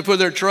urged them to put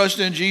their trust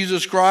in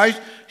Jesus Christ.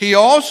 He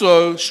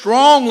also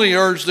strongly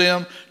urged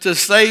them to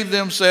save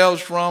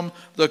themselves from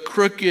the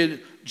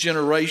crooked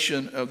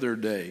generation of their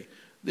day.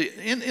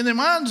 In the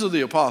minds of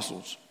the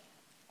apostles,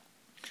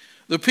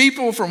 the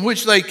people from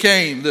which they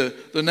came,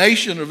 the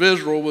nation of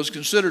Israel, was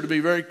considered to be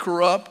very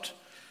corrupt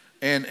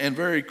and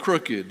very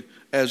crooked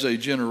as a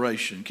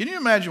generation. Can you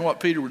imagine what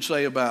Peter would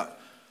say about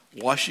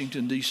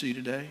Washington, D.C.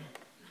 today?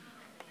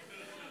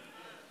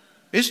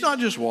 It's not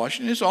just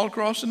Washington, it's all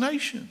across the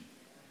nation.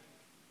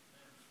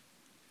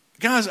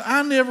 Guys,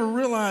 I never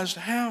realized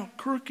how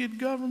crooked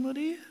government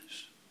is.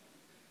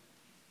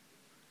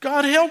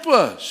 God help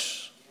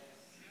us.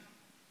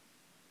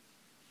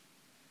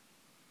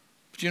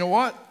 But you know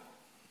what?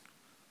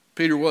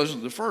 Peter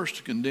wasn't the first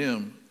to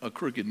condemn a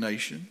crooked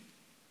nation.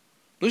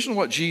 Listen to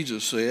what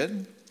Jesus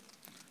said.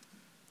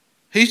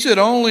 He said,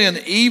 only an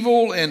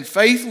evil and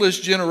faithless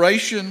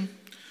generation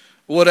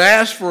would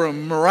ask for a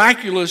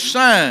miraculous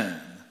sign.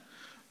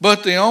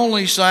 But the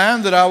only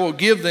sign that I will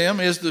give them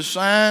is the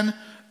sign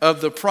of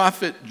the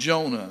prophet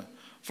Jonah.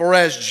 For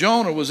as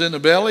Jonah was in the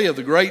belly of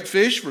the great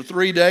fish for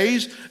 3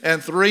 days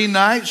and 3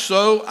 nights,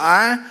 so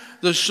I,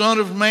 the Son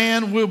of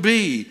Man, will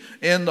be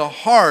in the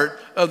heart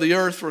of the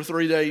earth for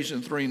 3 days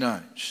and 3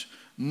 nights.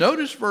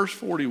 Notice verse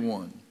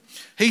 41.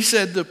 He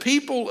said, the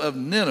people of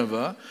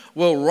Nineveh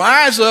will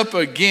rise up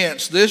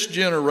against this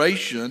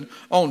generation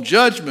on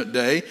Judgment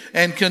Day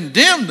and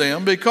condemn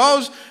them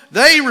because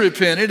they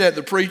repented at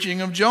the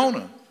preaching of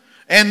Jonah.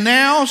 And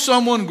now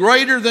someone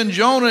greater than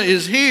Jonah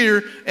is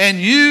here, and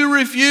you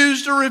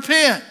refuse to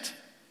repent.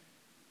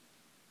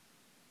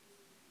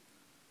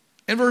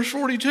 In verse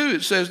 42,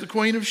 it says the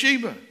Queen of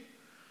Sheba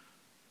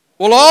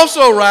will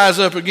also rise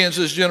up against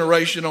this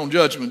generation on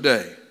Judgment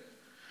Day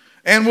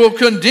and will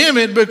condemn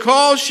it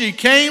because she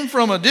came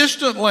from a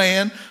distant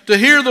land to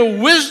hear the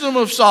wisdom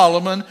of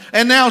Solomon,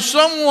 and now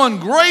someone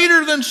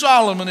greater than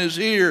Solomon is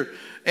here,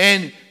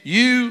 and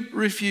you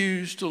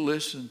refuse to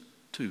listen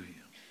to him.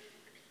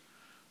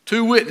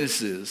 2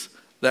 witnesses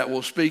that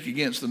will speak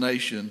against the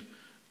nation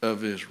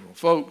of Israel.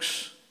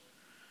 Folks,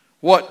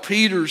 what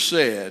Peter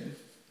said,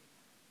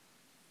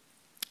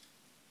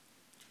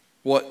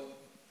 what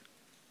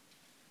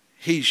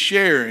he's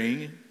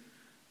sharing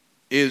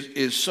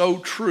is so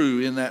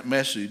true in that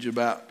message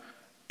about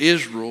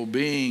Israel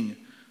being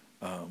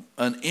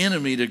an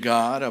enemy to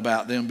God,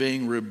 about them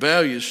being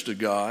rebellious to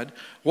God.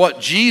 What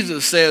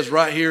Jesus says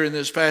right here in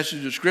this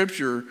passage of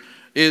Scripture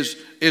is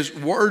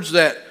words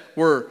that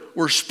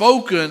were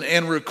spoken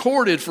and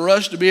recorded for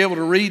us to be able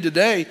to read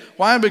today.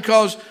 Why?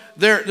 Because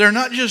they're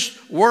not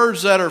just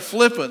words that are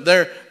flippant.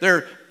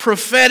 They're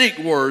prophetic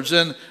words,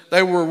 and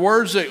they were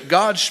words that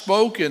God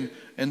spoke and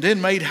then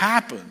made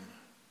happen.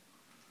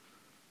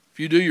 If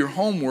you do your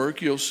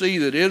homework, you'll see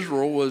that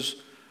Israel was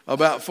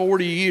about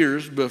 40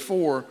 years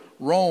before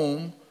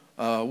Rome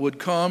would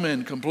come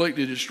and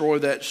completely destroy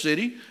that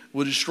city,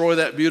 would destroy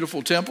that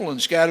beautiful temple and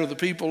scatter the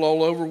people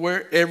all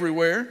over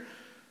everywhere.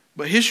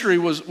 But history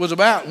was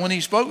about, when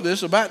he spoke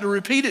this, about to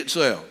repeat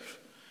itself.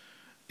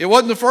 It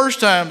wasn't the first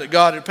time that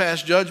God had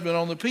passed judgment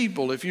on the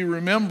people. If you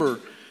remember,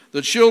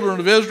 the children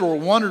of Israel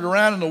wandered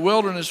around in the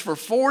wilderness for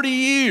 40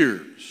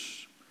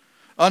 years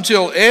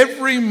until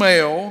every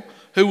male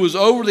who was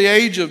over the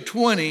age of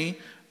 20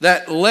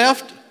 that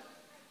left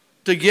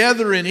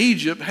together in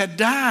Egypt had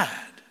died.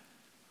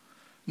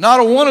 Not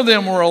a one of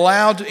them were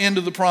allowed to enter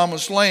the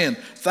promised land.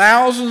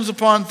 Thousands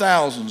upon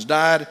thousands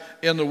died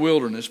in the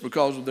wilderness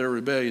because of their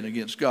rebellion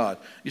against God.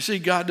 You see,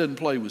 God doesn't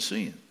play with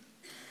sin.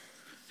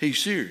 He's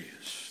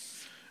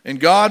serious. And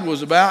God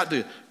was about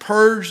to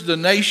purge the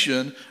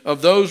nation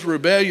of those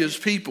rebellious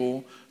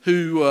people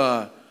who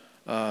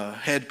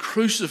had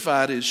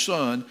crucified his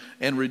son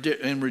and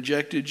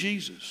rejected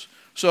Jesus.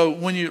 So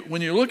when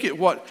you look at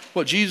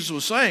what Jesus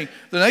was saying,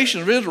 the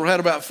nation of Israel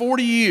had about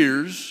 40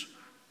 years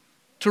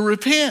to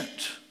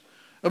repent.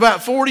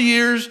 About 40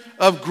 years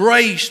of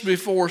grace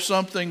before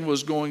something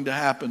was going to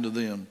happen to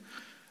them.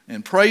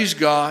 And praise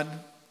God,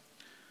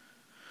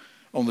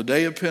 on the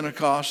day of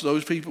Pentecost,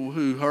 those people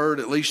who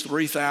heard, at least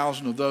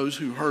 3,000 of those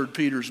who heard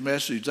Peter's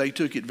message, they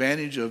took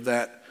advantage of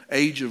that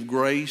age of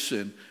grace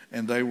and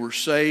they were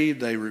saved.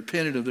 They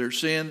repented of their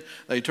sin.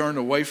 They turned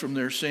away from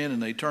their sin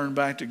and they turned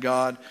back to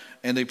God,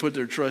 and they put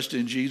their trust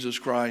in Jesus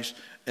Christ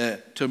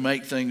to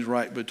make things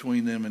right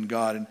between them and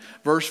God. And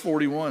verse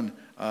 41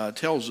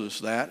 tells us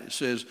that. It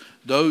says,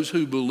 those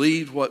who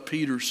believed what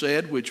Peter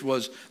said, which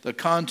was the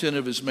content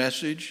of his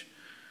message,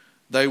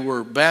 they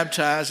were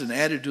baptized and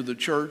added to the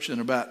church,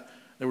 and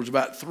there was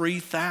about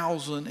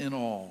 3,000 in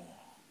all.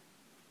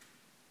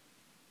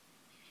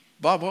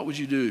 Bob, what would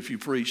you do if you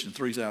preached and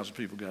 3,000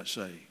 people got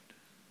saved?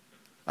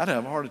 I'd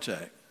have a heart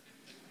attack.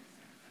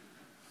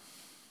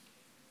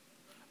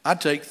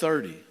 I'd take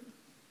 30.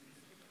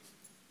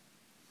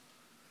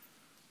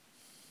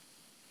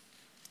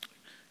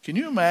 Can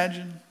you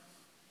imagine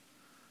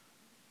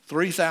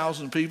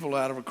 3,000 people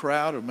out of a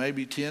crowd of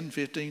maybe 10,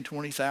 15,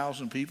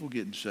 20,000 people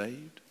getting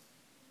saved?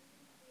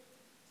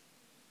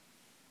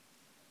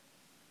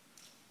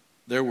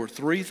 There were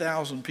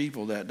 3,000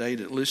 people that day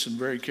that listened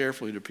very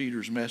carefully to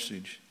Peter's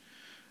message.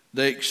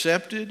 They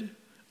accepted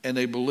and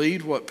they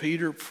believed what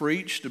Peter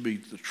preached to be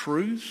the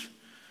truth.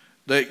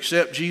 They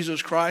accept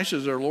Jesus Christ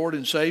as their Lord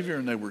and Savior,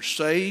 and they were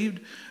saved.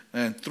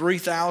 And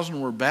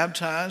 3,000 were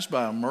baptized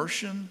by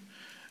immersion,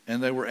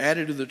 and they were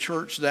added to the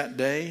church that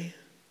day.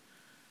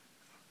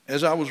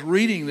 As I was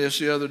reading this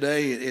the other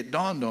day, it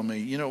dawned on me,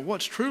 you know,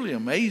 what's truly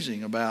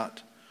amazing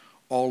about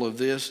all of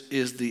this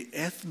is the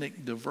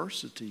ethnic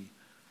diversity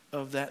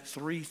of that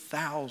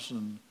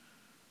 3,000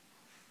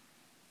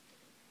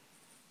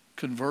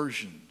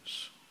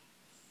 conversions.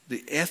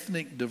 The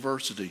ethnic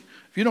diversity.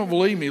 If you don't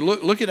believe me,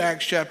 look at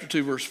Acts chapter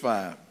 2, verse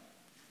 5.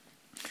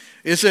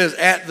 It says,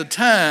 at the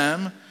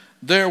time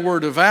there were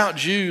devout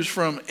Jews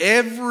from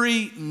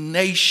every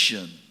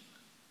nation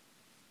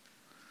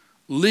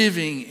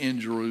living in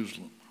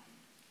Jerusalem.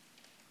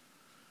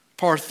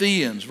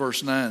 Parthians,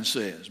 verse 9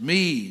 says,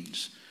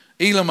 Medes,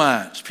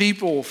 Elamites,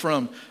 people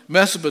from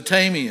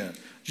Mesopotamia,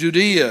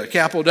 Judea,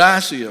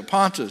 Cappadocia,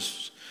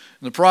 Pontus,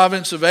 and the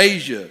province of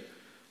Asia,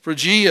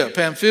 Phrygia,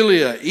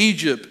 Pamphylia,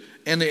 Egypt,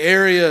 and the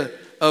area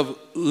of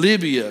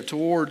Libya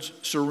towards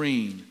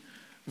Cyrene.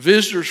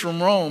 Visitors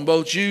from Rome,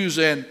 both Jews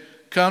and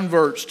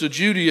converts to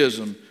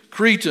Judaism,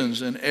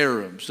 Cretans and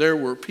Arabs. There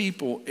were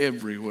people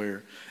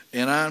everywhere.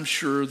 And I'm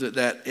sure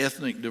that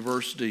ethnic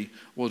diversity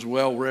was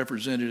well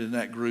represented in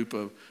that group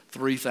of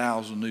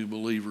 3,000 new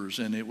believers,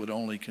 and it would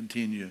only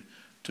continue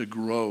to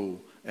grow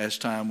as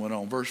time went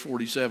on. Verse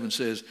 47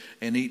 says,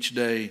 and each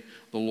day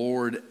the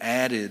Lord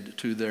added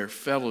to their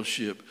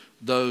fellowship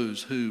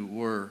those who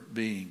were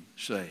being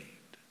saved.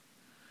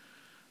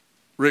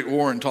 Rick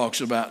Warren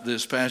talks about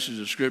this passage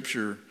of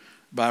Scripture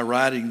by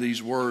writing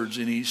these words,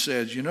 and he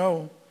says, you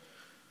know,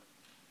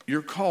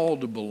 you're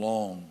called to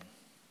belong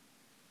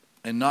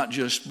and not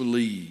just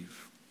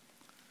believe.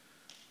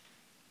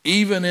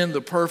 Even in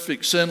the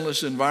perfect,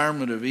 sinless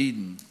environment of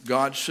Eden,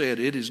 God said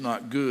it is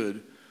not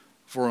good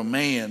for a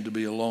man to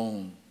be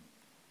alone.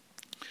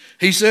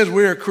 He says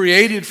we are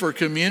created for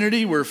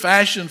community, we're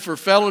fashioned for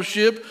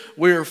fellowship,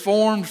 we are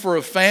formed for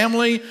a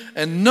family,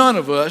 and none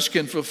of us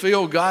can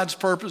fulfill God's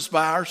purpose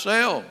by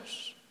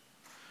ourselves.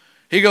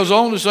 He goes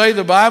on to say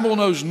the Bible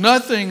knows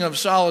nothing of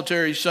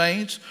solitary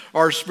saints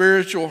or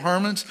spiritual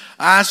hermits,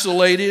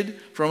 isolated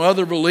from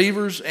other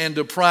believers and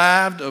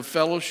deprived of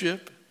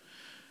fellowship.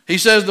 He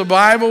says the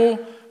Bible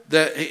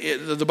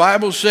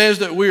says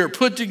that we are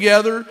put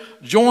together,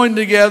 joined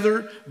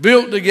together,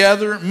 built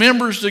together,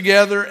 members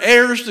together,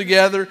 heirs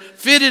together,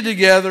 fitted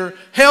together,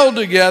 held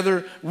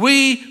together.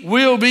 We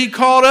will be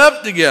caught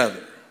up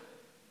together.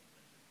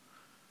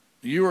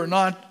 You are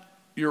not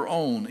your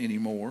own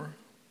anymore.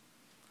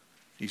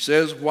 He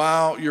says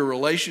while your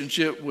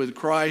relationship with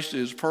Christ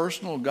is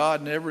personal,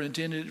 God never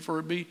intended for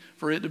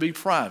it to be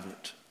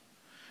private.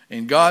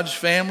 In God's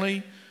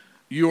family,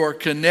 you are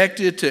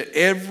connected to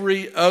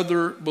every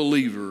other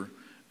believer,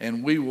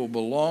 and we will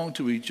belong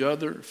to each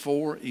other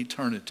for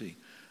eternity.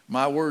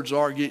 My words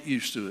are, get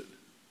used to it,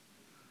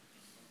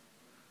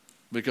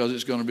 because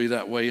it's going to be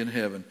that way in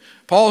heaven.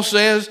 Paul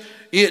says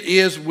it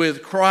is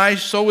with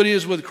Christ, so it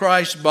is with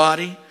Christ's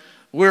body.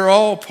 We're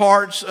all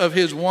parts of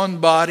his one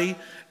body,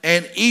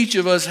 and each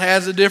of us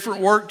has a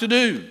different work to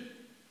do.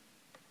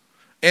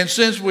 And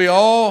since we're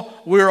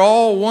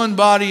all one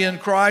body in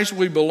Christ,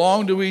 we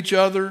belong to each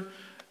other,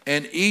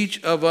 and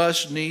each of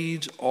us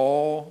needs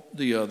all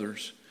the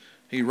others.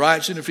 He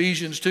writes in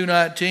Ephesians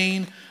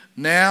 2:19,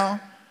 now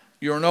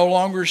you are no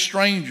longer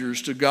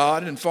strangers to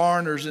God and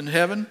foreigners in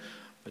heaven,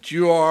 but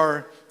you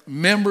are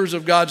members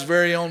of God's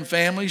very own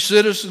family,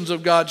 citizens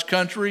of God's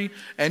country,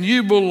 and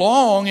you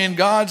belong in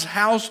God's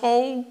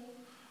household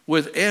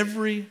with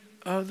every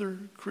other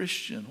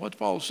Christian. What's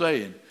Paul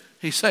saying?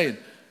 He's saying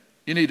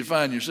you need to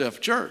find yourself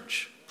a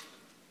church.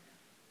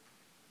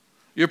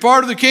 You're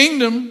part of the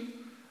kingdom,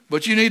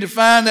 but you need to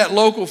find that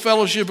local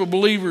fellowship of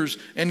believers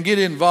and get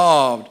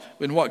involved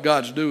in what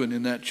God's doing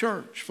in that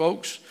church.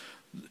 Folks,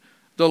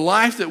 the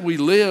life that we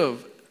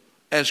live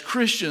as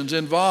Christians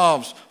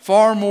involves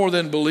far more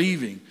than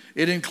believing.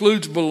 It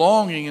includes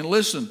belonging. And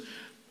listen,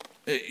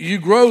 you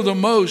grow the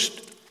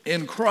most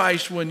in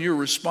Christ when you're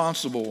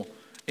responsible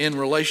in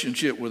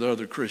relationship with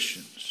other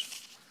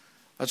Christians.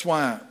 That's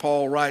why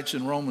Paul writes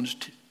in Romans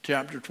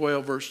chapter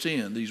 12, verse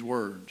 10, these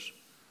words.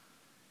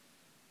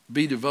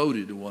 Be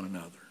devoted to one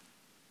another.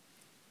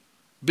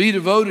 Be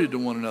devoted to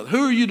one another.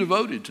 Who are you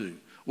devoted to?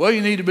 Well,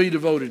 you need to be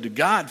devoted to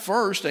God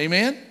first.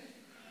 Amen?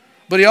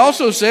 But he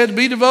also said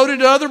be devoted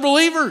to other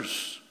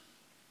believers.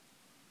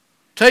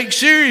 Take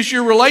serious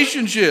your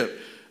relationship.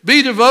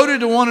 Be devoted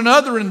to one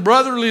another in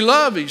brotherly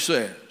love, he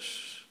says.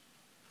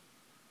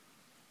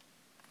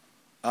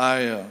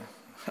 I've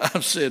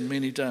said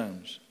many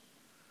times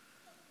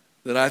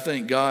that I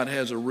think God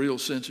has a real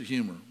sense of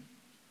humor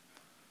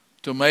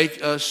to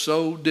make us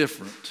so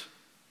different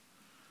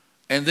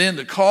and then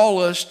to call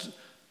us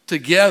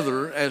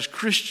together as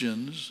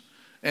Christians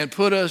and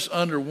put us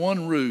under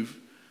one roof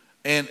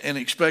and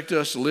expect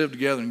us to live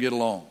together and get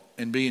along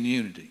and be in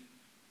unity.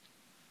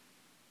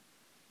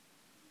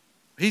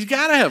 He's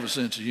got to have a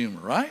sense of humor,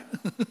 right?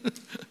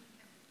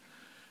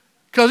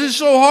 Because it's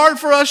so hard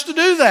for us to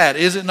do that,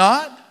 is it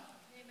not?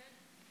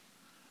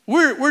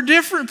 We're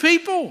different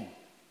people.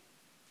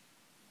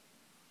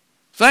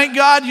 Thank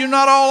God you're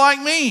not all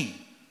like me.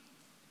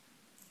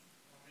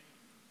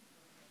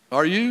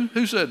 Are you?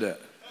 Who said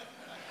that?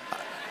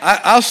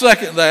 I'll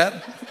second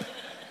that.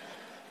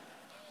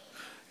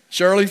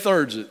 Shirley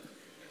thirds it.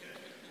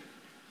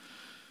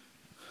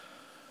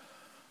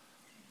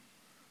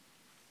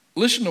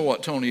 Listen to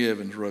what Tony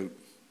Evans wrote.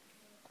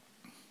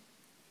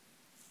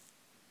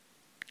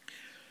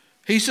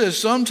 He says,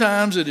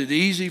 sometimes it is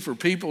easy for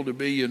people to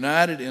be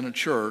united in a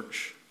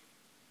church.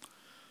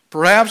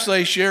 Perhaps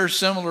they share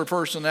similar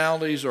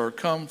personalities or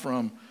come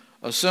from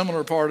a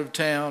similar part of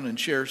town and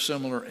share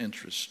similar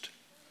interests.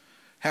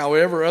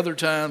 However, other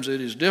times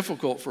it is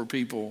difficult for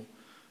people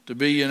to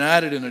be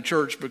united in a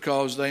church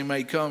because they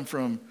may come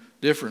from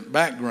different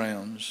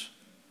backgrounds.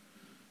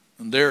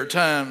 And there are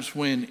times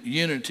when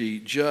unity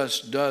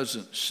just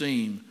doesn't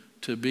seem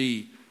to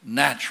be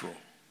natural.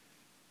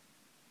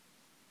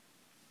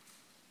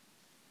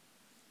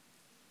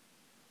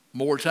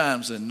 More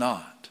times than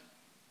not,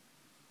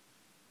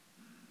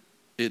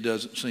 it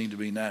doesn't seem to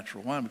be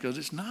natural. Why? Because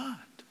it's not.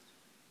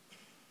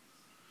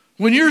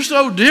 When you're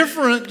so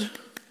different,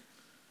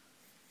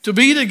 to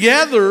be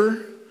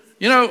together,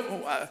 you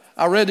know,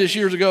 I read this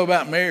years ago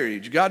about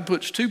marriage. God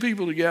puts two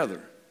people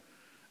together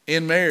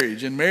in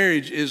marriage, and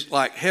marriage is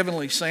like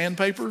heavenly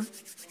sandpaper.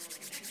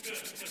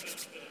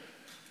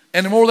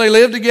 And the more they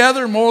live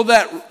together, the more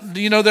that,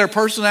 you know, their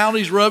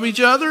personalities rub each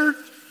other.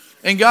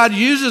 And God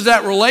uses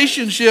that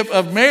relationship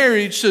of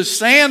marriage to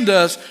sand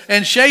us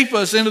and shape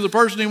us into the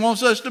person he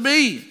wants us to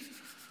be.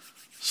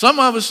 Some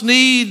of us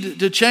need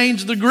to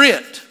change the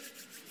grit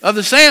of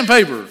the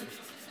sandpaper.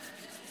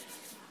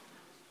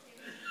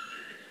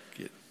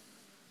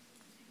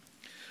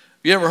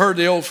 You ever heard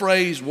the old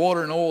phrase,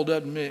 water and oil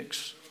doesn't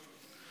mix?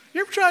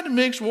 You ever tried to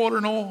mix water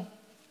and oil?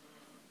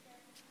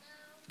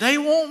 They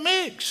won't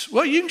mix.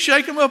 Well, you can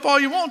shake them up all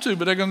you want to,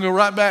 but they're going to go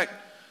right back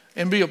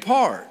and be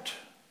apart.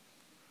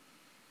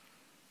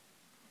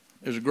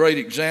 There's a great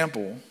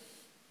example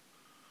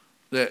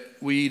that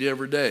we eat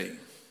every day.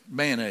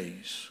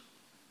 Mayonnaise.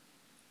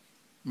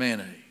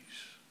 Mayonnaise.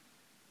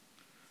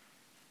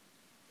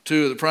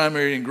 Two of the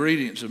primary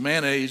ingredients of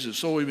mayonnaise is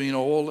soybean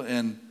oil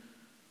and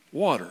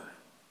water.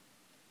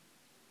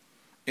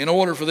 In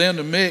order for them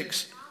to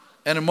mix,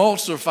 an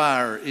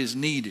emulsifier is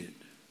needed.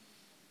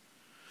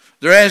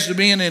 There has to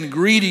be an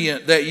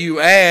ingredient that you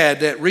add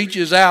that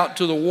reaches out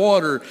to the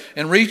water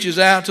and reaches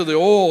out to the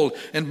oil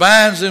and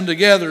binds them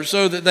together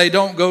so that they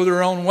don't go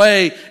their own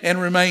way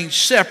and remain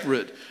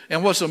separate.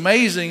 And what's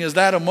amazing is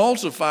that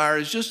emulsifier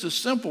is just a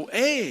simple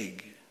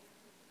egg.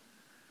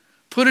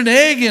 Put an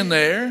egg in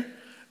there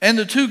and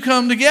the two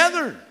come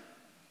together.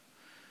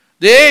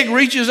 The egg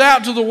reaches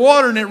out to the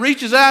water and it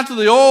reaches out to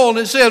the oil and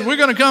it says, we're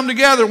going to come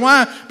together.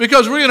 Why?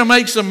 Because we're going to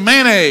make some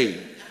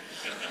mayonnaise.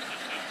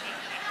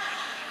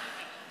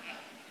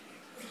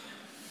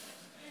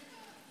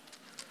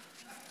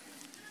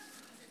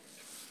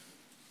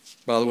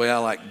 By the way, I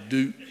like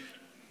Duke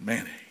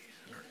mayonnaise.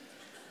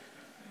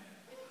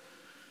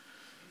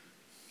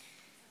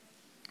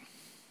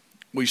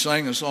 We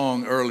sang a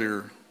song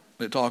earlier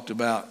that talked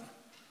about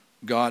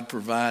God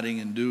providing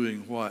and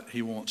doing what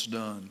he wants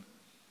done.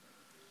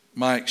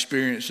 My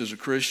experience as a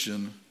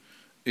Christian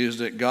is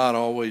that God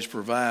always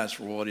provides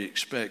for what he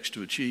expects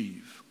to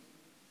achieve.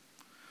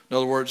 In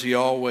other words, he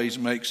always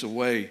makes a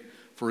way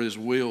for his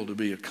will to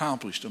be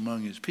accomplished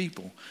among his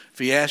people. If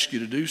he asks you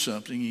to do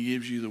something, he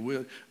gives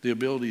you the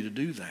ability to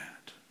do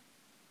that.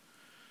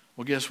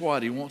 Well, guess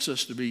what? He wants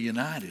us to be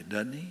united,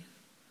 doesn't he?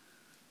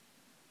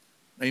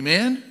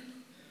 Amen?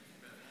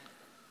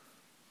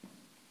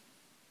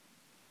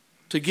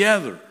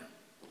 Together.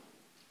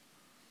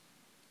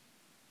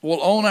 Well,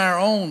 on our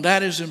own,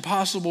 that is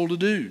impossible to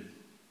do.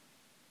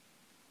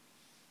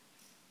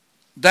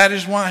 That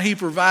is why he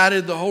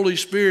provided the Holy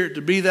Spirit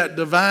to be that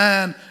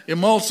divine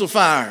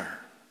emulsifier,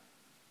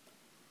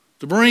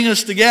 to bring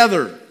us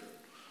together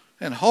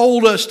and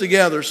hold us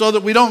together so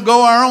that we don't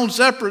go our own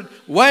separate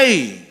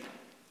way.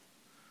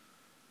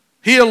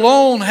 He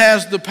alone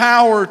has the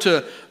power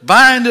to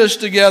bind us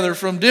together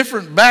from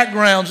different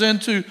backgrounds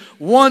into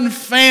one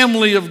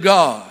family of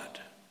God.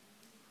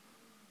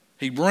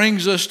 He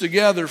brings us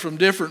together from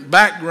different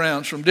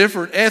backgrounds, from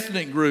different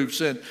ethnic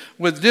groups, and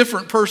with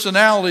different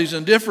personalities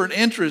and different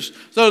interests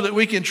so that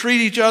we can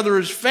treat each other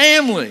as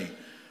family.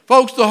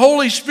 Folks, the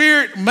Holy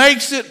Spirit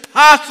makes it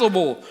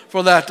possible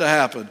for that to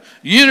happen.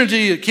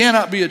 Unity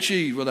cannot be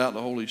achieved without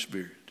the Holy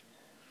Spirit.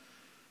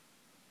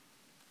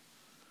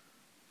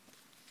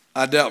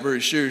 I doubt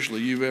very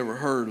seriously you've ever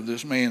heard of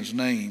this man's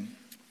name,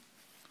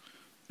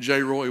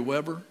 J. Roy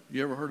Weber.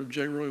 You ever heard of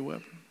J. Roy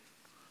Weber?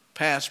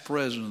 Past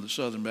president of the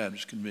Southern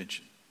Baptist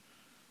Convention.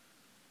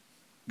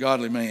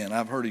 Godly man.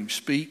 I've heard him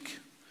speak.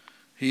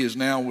 He is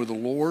now with the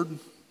Lord.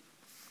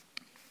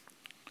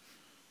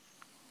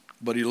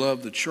 But he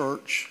loved the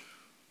church.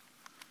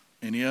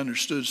 And he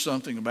understood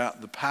something about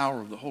the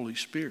power of the Holy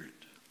Spirit.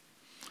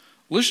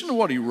 Listen to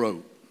what he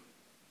wrote.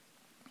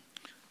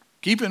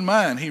 Keep in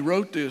mind, he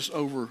wrote this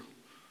over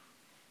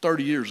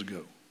 30 years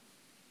ago.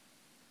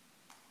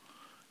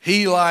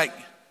 He, like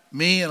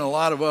me and a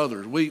lot of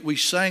others, we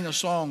sang a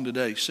song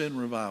today, Send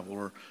Revival,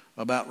 or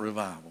about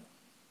revival.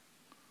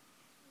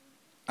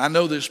 I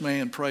know this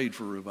man prayed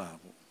for revival.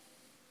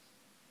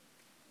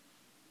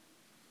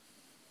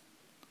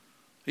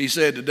 He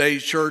said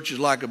today's church is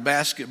like a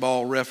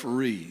basketball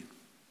referee.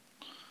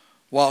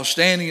 While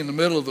standing in the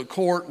middle of the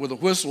court with a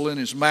whistle in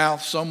his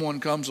mouth, someone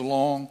comes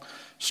along,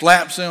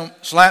 slaps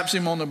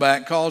him on the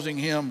back, causing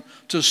him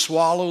to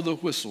swallow the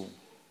whistle.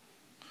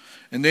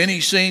 And then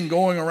he's seen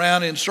going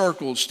around in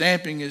circles,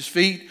 stamping his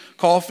feet,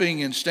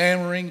 coughing and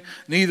stammering,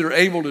 neither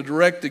able to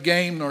direct the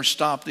game nor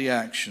stop the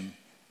action.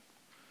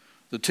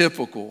 The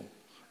typical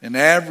and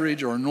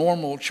average or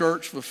normal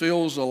church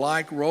fulfills a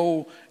like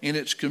role in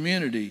its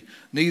community,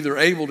 neither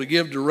able to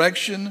give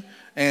direction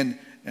and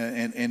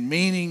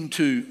meaning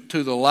to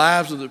the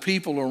lives of the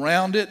people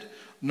around it,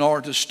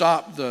 nor to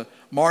stop the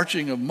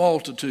marching of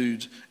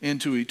multitudes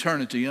into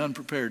eternity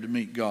unprepared to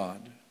meet God.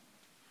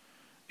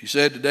 He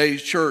said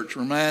today's church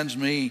reminds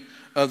me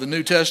of the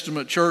New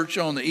Testament church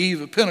on the eve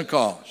of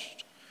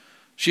Pentecost.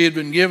 She had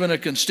been given a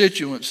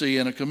constituency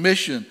and a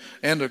commission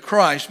and a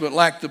Christ, but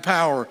lacked the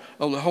power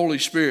of the Holy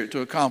Spirit to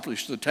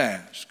accomplish the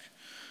task.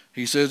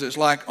 He says it's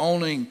like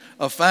owning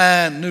a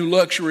fine new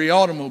luxury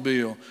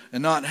automobile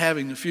and not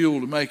having the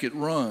fuel to make it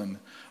run.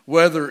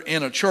 Whether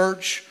in a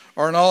church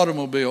or an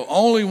automobile,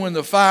 only when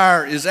the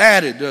fire is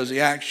added does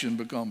the action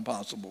become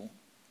possible.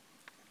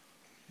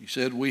 He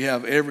said we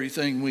have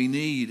everything we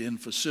need in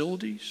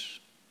facilities,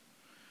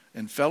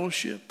 in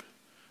fellowship,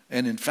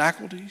 and in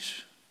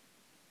faculties.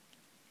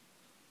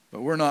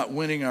 But we're not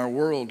winning our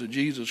world to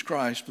Jesus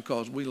Christ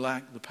because we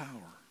lack the power.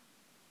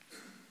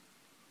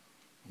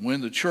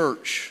 When the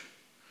church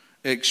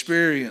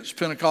experienced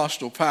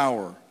Pentecostal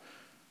power,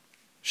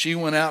 she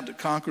went out to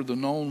conquer the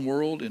known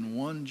world in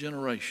one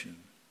generation.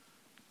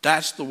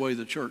 That's the way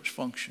the church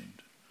functioned.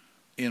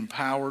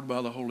 Empowered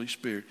by the Holy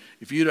Spirit.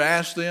 If you'd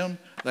asked them,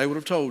 they would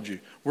have told you,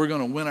 we're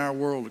going to win our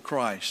world to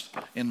Christ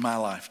in my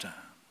lifetime.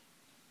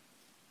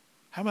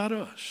 How about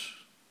us?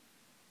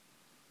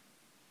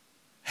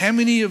 How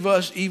many of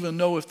us even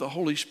know if the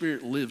Holy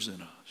Spirit lives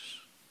in us?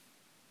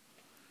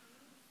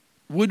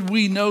 Would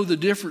we know the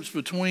difference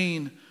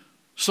between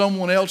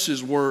someone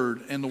else's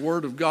word and the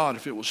word of God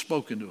if it was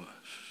spoken to us?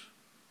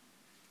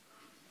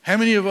 How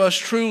many of us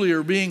truly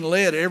are being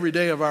led every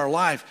day of our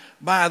life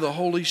by the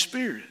Holy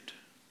Spirit?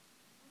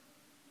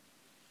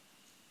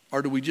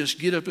 Or do we just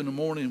get up in the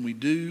morning and we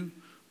do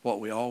what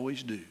we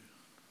always do?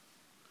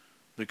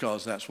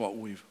 Because that's what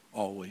we've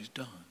always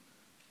done.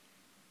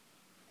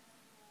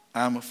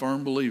 I'm a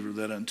firm believer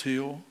that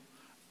until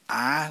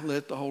I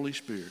let the Holy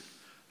Spirit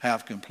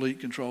have complete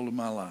control of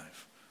my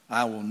life,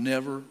 I will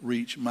never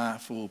reach my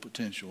full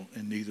potential,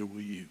 and neither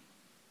will you.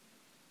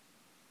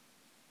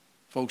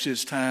 Folks,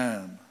 it's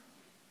time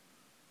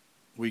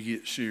we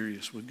get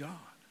serious with God.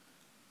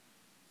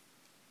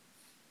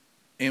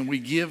 And we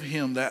give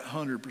him that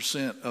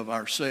 100% of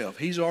ourselves.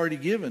 He's already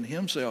given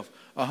himself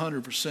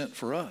 100%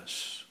 for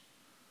us.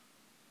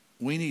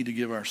 We need to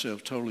give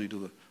ourselves totally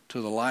to the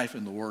life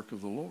and the work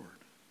of the Lord.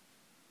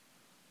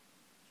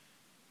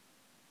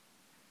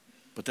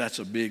 But that's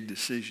a big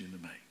decision to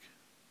make.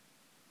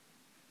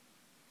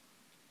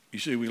 You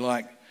see, we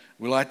like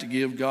to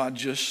give God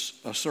just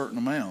a certain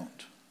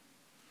amount,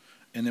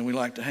 and then we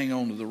like to hang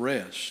on to the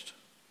rest.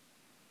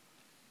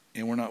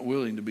 and we're not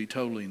willing to be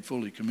totally and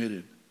fully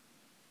committed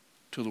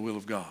to the will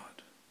of God.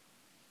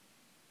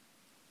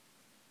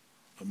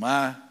 But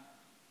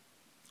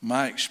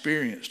my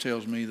experience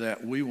tells me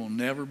that we will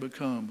never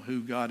become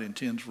who God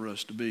intends for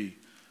us to be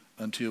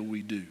until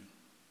we do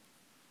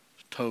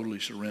totally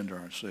surrender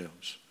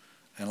ourselves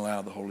and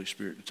allow the Holy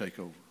Spirit to take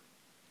over.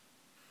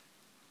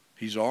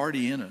 He's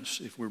already in us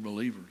if we're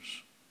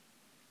believers.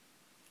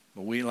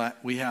 But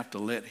we have to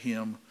let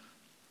him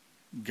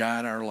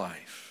guide our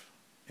life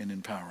and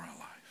empower our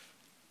life.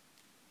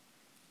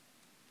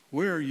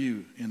 Where are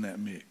you in that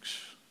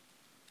mix?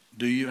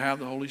 Do you have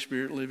the Holy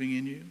Spirit living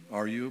in you?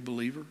 Are you a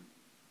believer?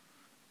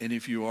 And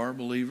if you are a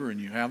believer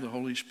and you have the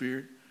Holy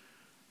Spirit,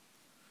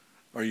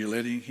 are you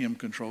letting him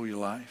control your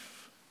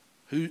life?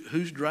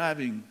 Who's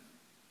driving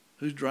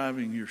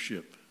your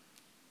ship?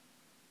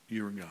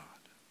 You or God?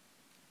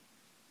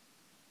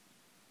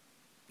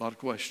 A lot of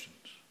questions.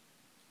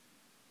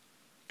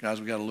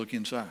 Guys, we got to look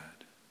inside.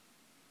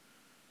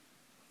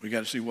 We got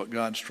to see what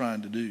God's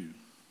trying to do.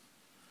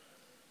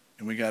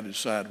 And we got to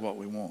decide what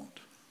we want.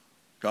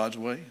 God's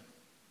way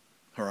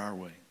or our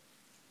way?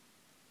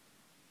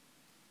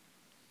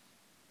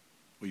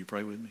 Will you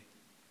pray with me?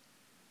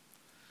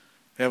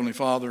 Heavenly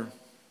Father,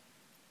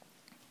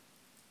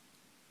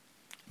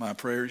 my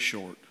prayer is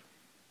short.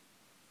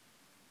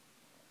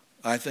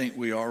 I think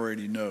we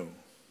already know,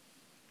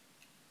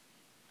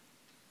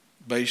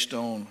 based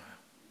on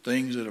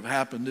things that have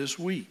happened this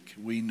week,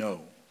 we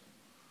know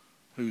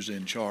who's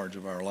in charge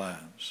of our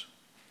lives.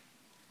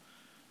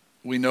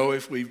 We know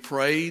if we've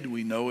prayed.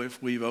 We know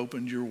if we've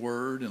opened your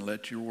word and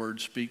let your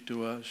word speak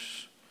to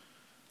us.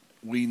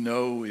 We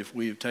know if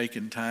we have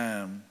taken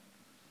time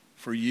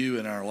for you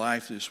in our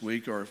life this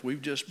week, or if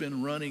we've just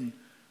been running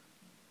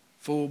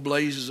full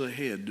blazes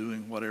ahead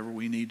doing whatever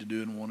we need to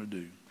do and want to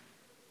do.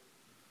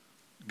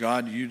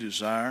 God, you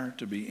desire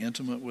to be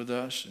intimate with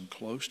us and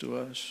close to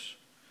us.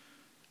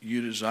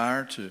 You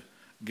desire to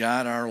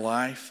guide our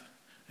life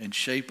and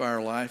shape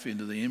our life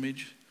into the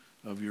image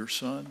of your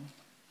Son.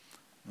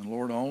 And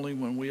Lord, only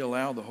when we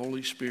allow the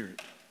Holy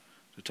Spirit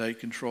to take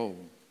control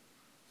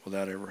will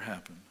that ever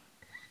happen.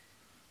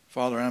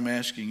 Father, I'm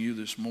asking you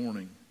this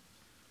morning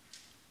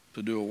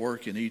to do a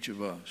work in each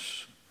of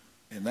us.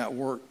 And that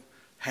work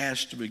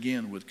has to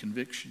begin with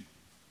conviction.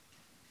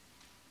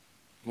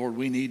 Lord,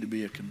 we need to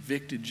be a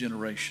convicted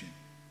generation.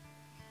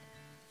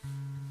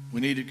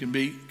 We need to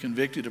be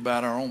convicted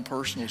about our own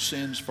personal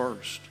sins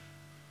first.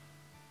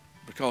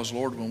 Because,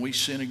 Lord, when we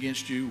sin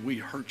against you, we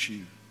hurt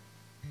you.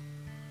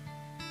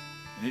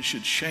 And it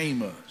should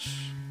shame us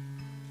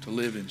to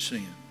live in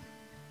sin.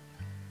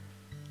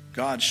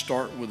 God,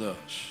 start with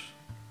us.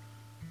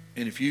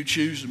 And if you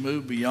choose to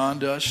move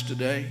beyond us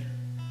today,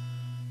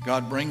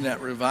 God, bring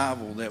that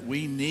revival that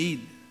we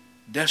need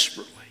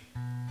desperately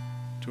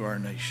to our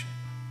nation.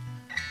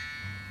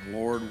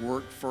 Lord,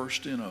 work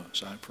first in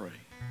us, I pray.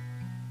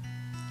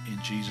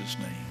 In Jesus'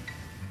 name,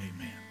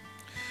 amen.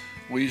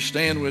 Will you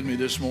stand with me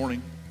this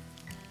morning?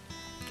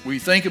 Will you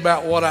think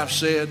about what I've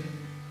said?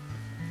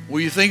 Will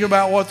you think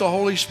about what the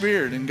Holy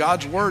Spirit and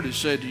God's Word has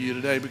said to you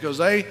today? Because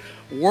they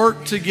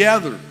work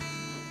together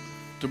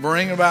to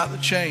bring about the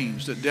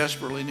change that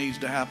desperately needs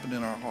to happen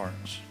in our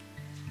hearts.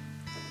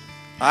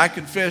 I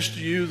confess to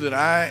you that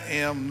I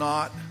am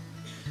not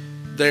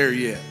there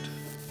yet.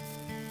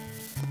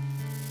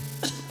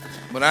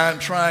 But I am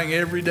trying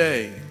every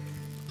day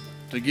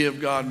to give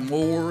God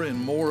more and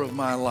more of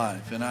my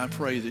life. And I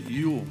pray that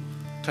you'll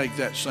take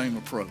that same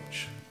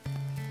approach.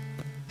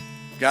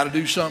 Got to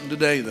do something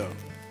today, though.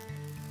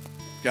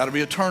 Got to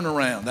be a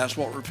turnaround. That's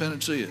what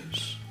repentance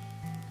is.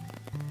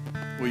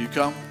 Will you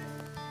come?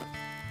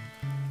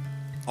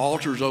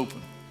 Altar's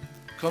open.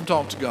 Come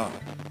talk to God.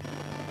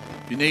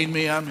 If you need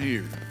me, I'm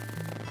here.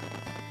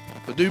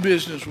 But do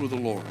business with the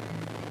Lord.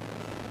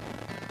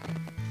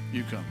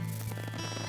 You come.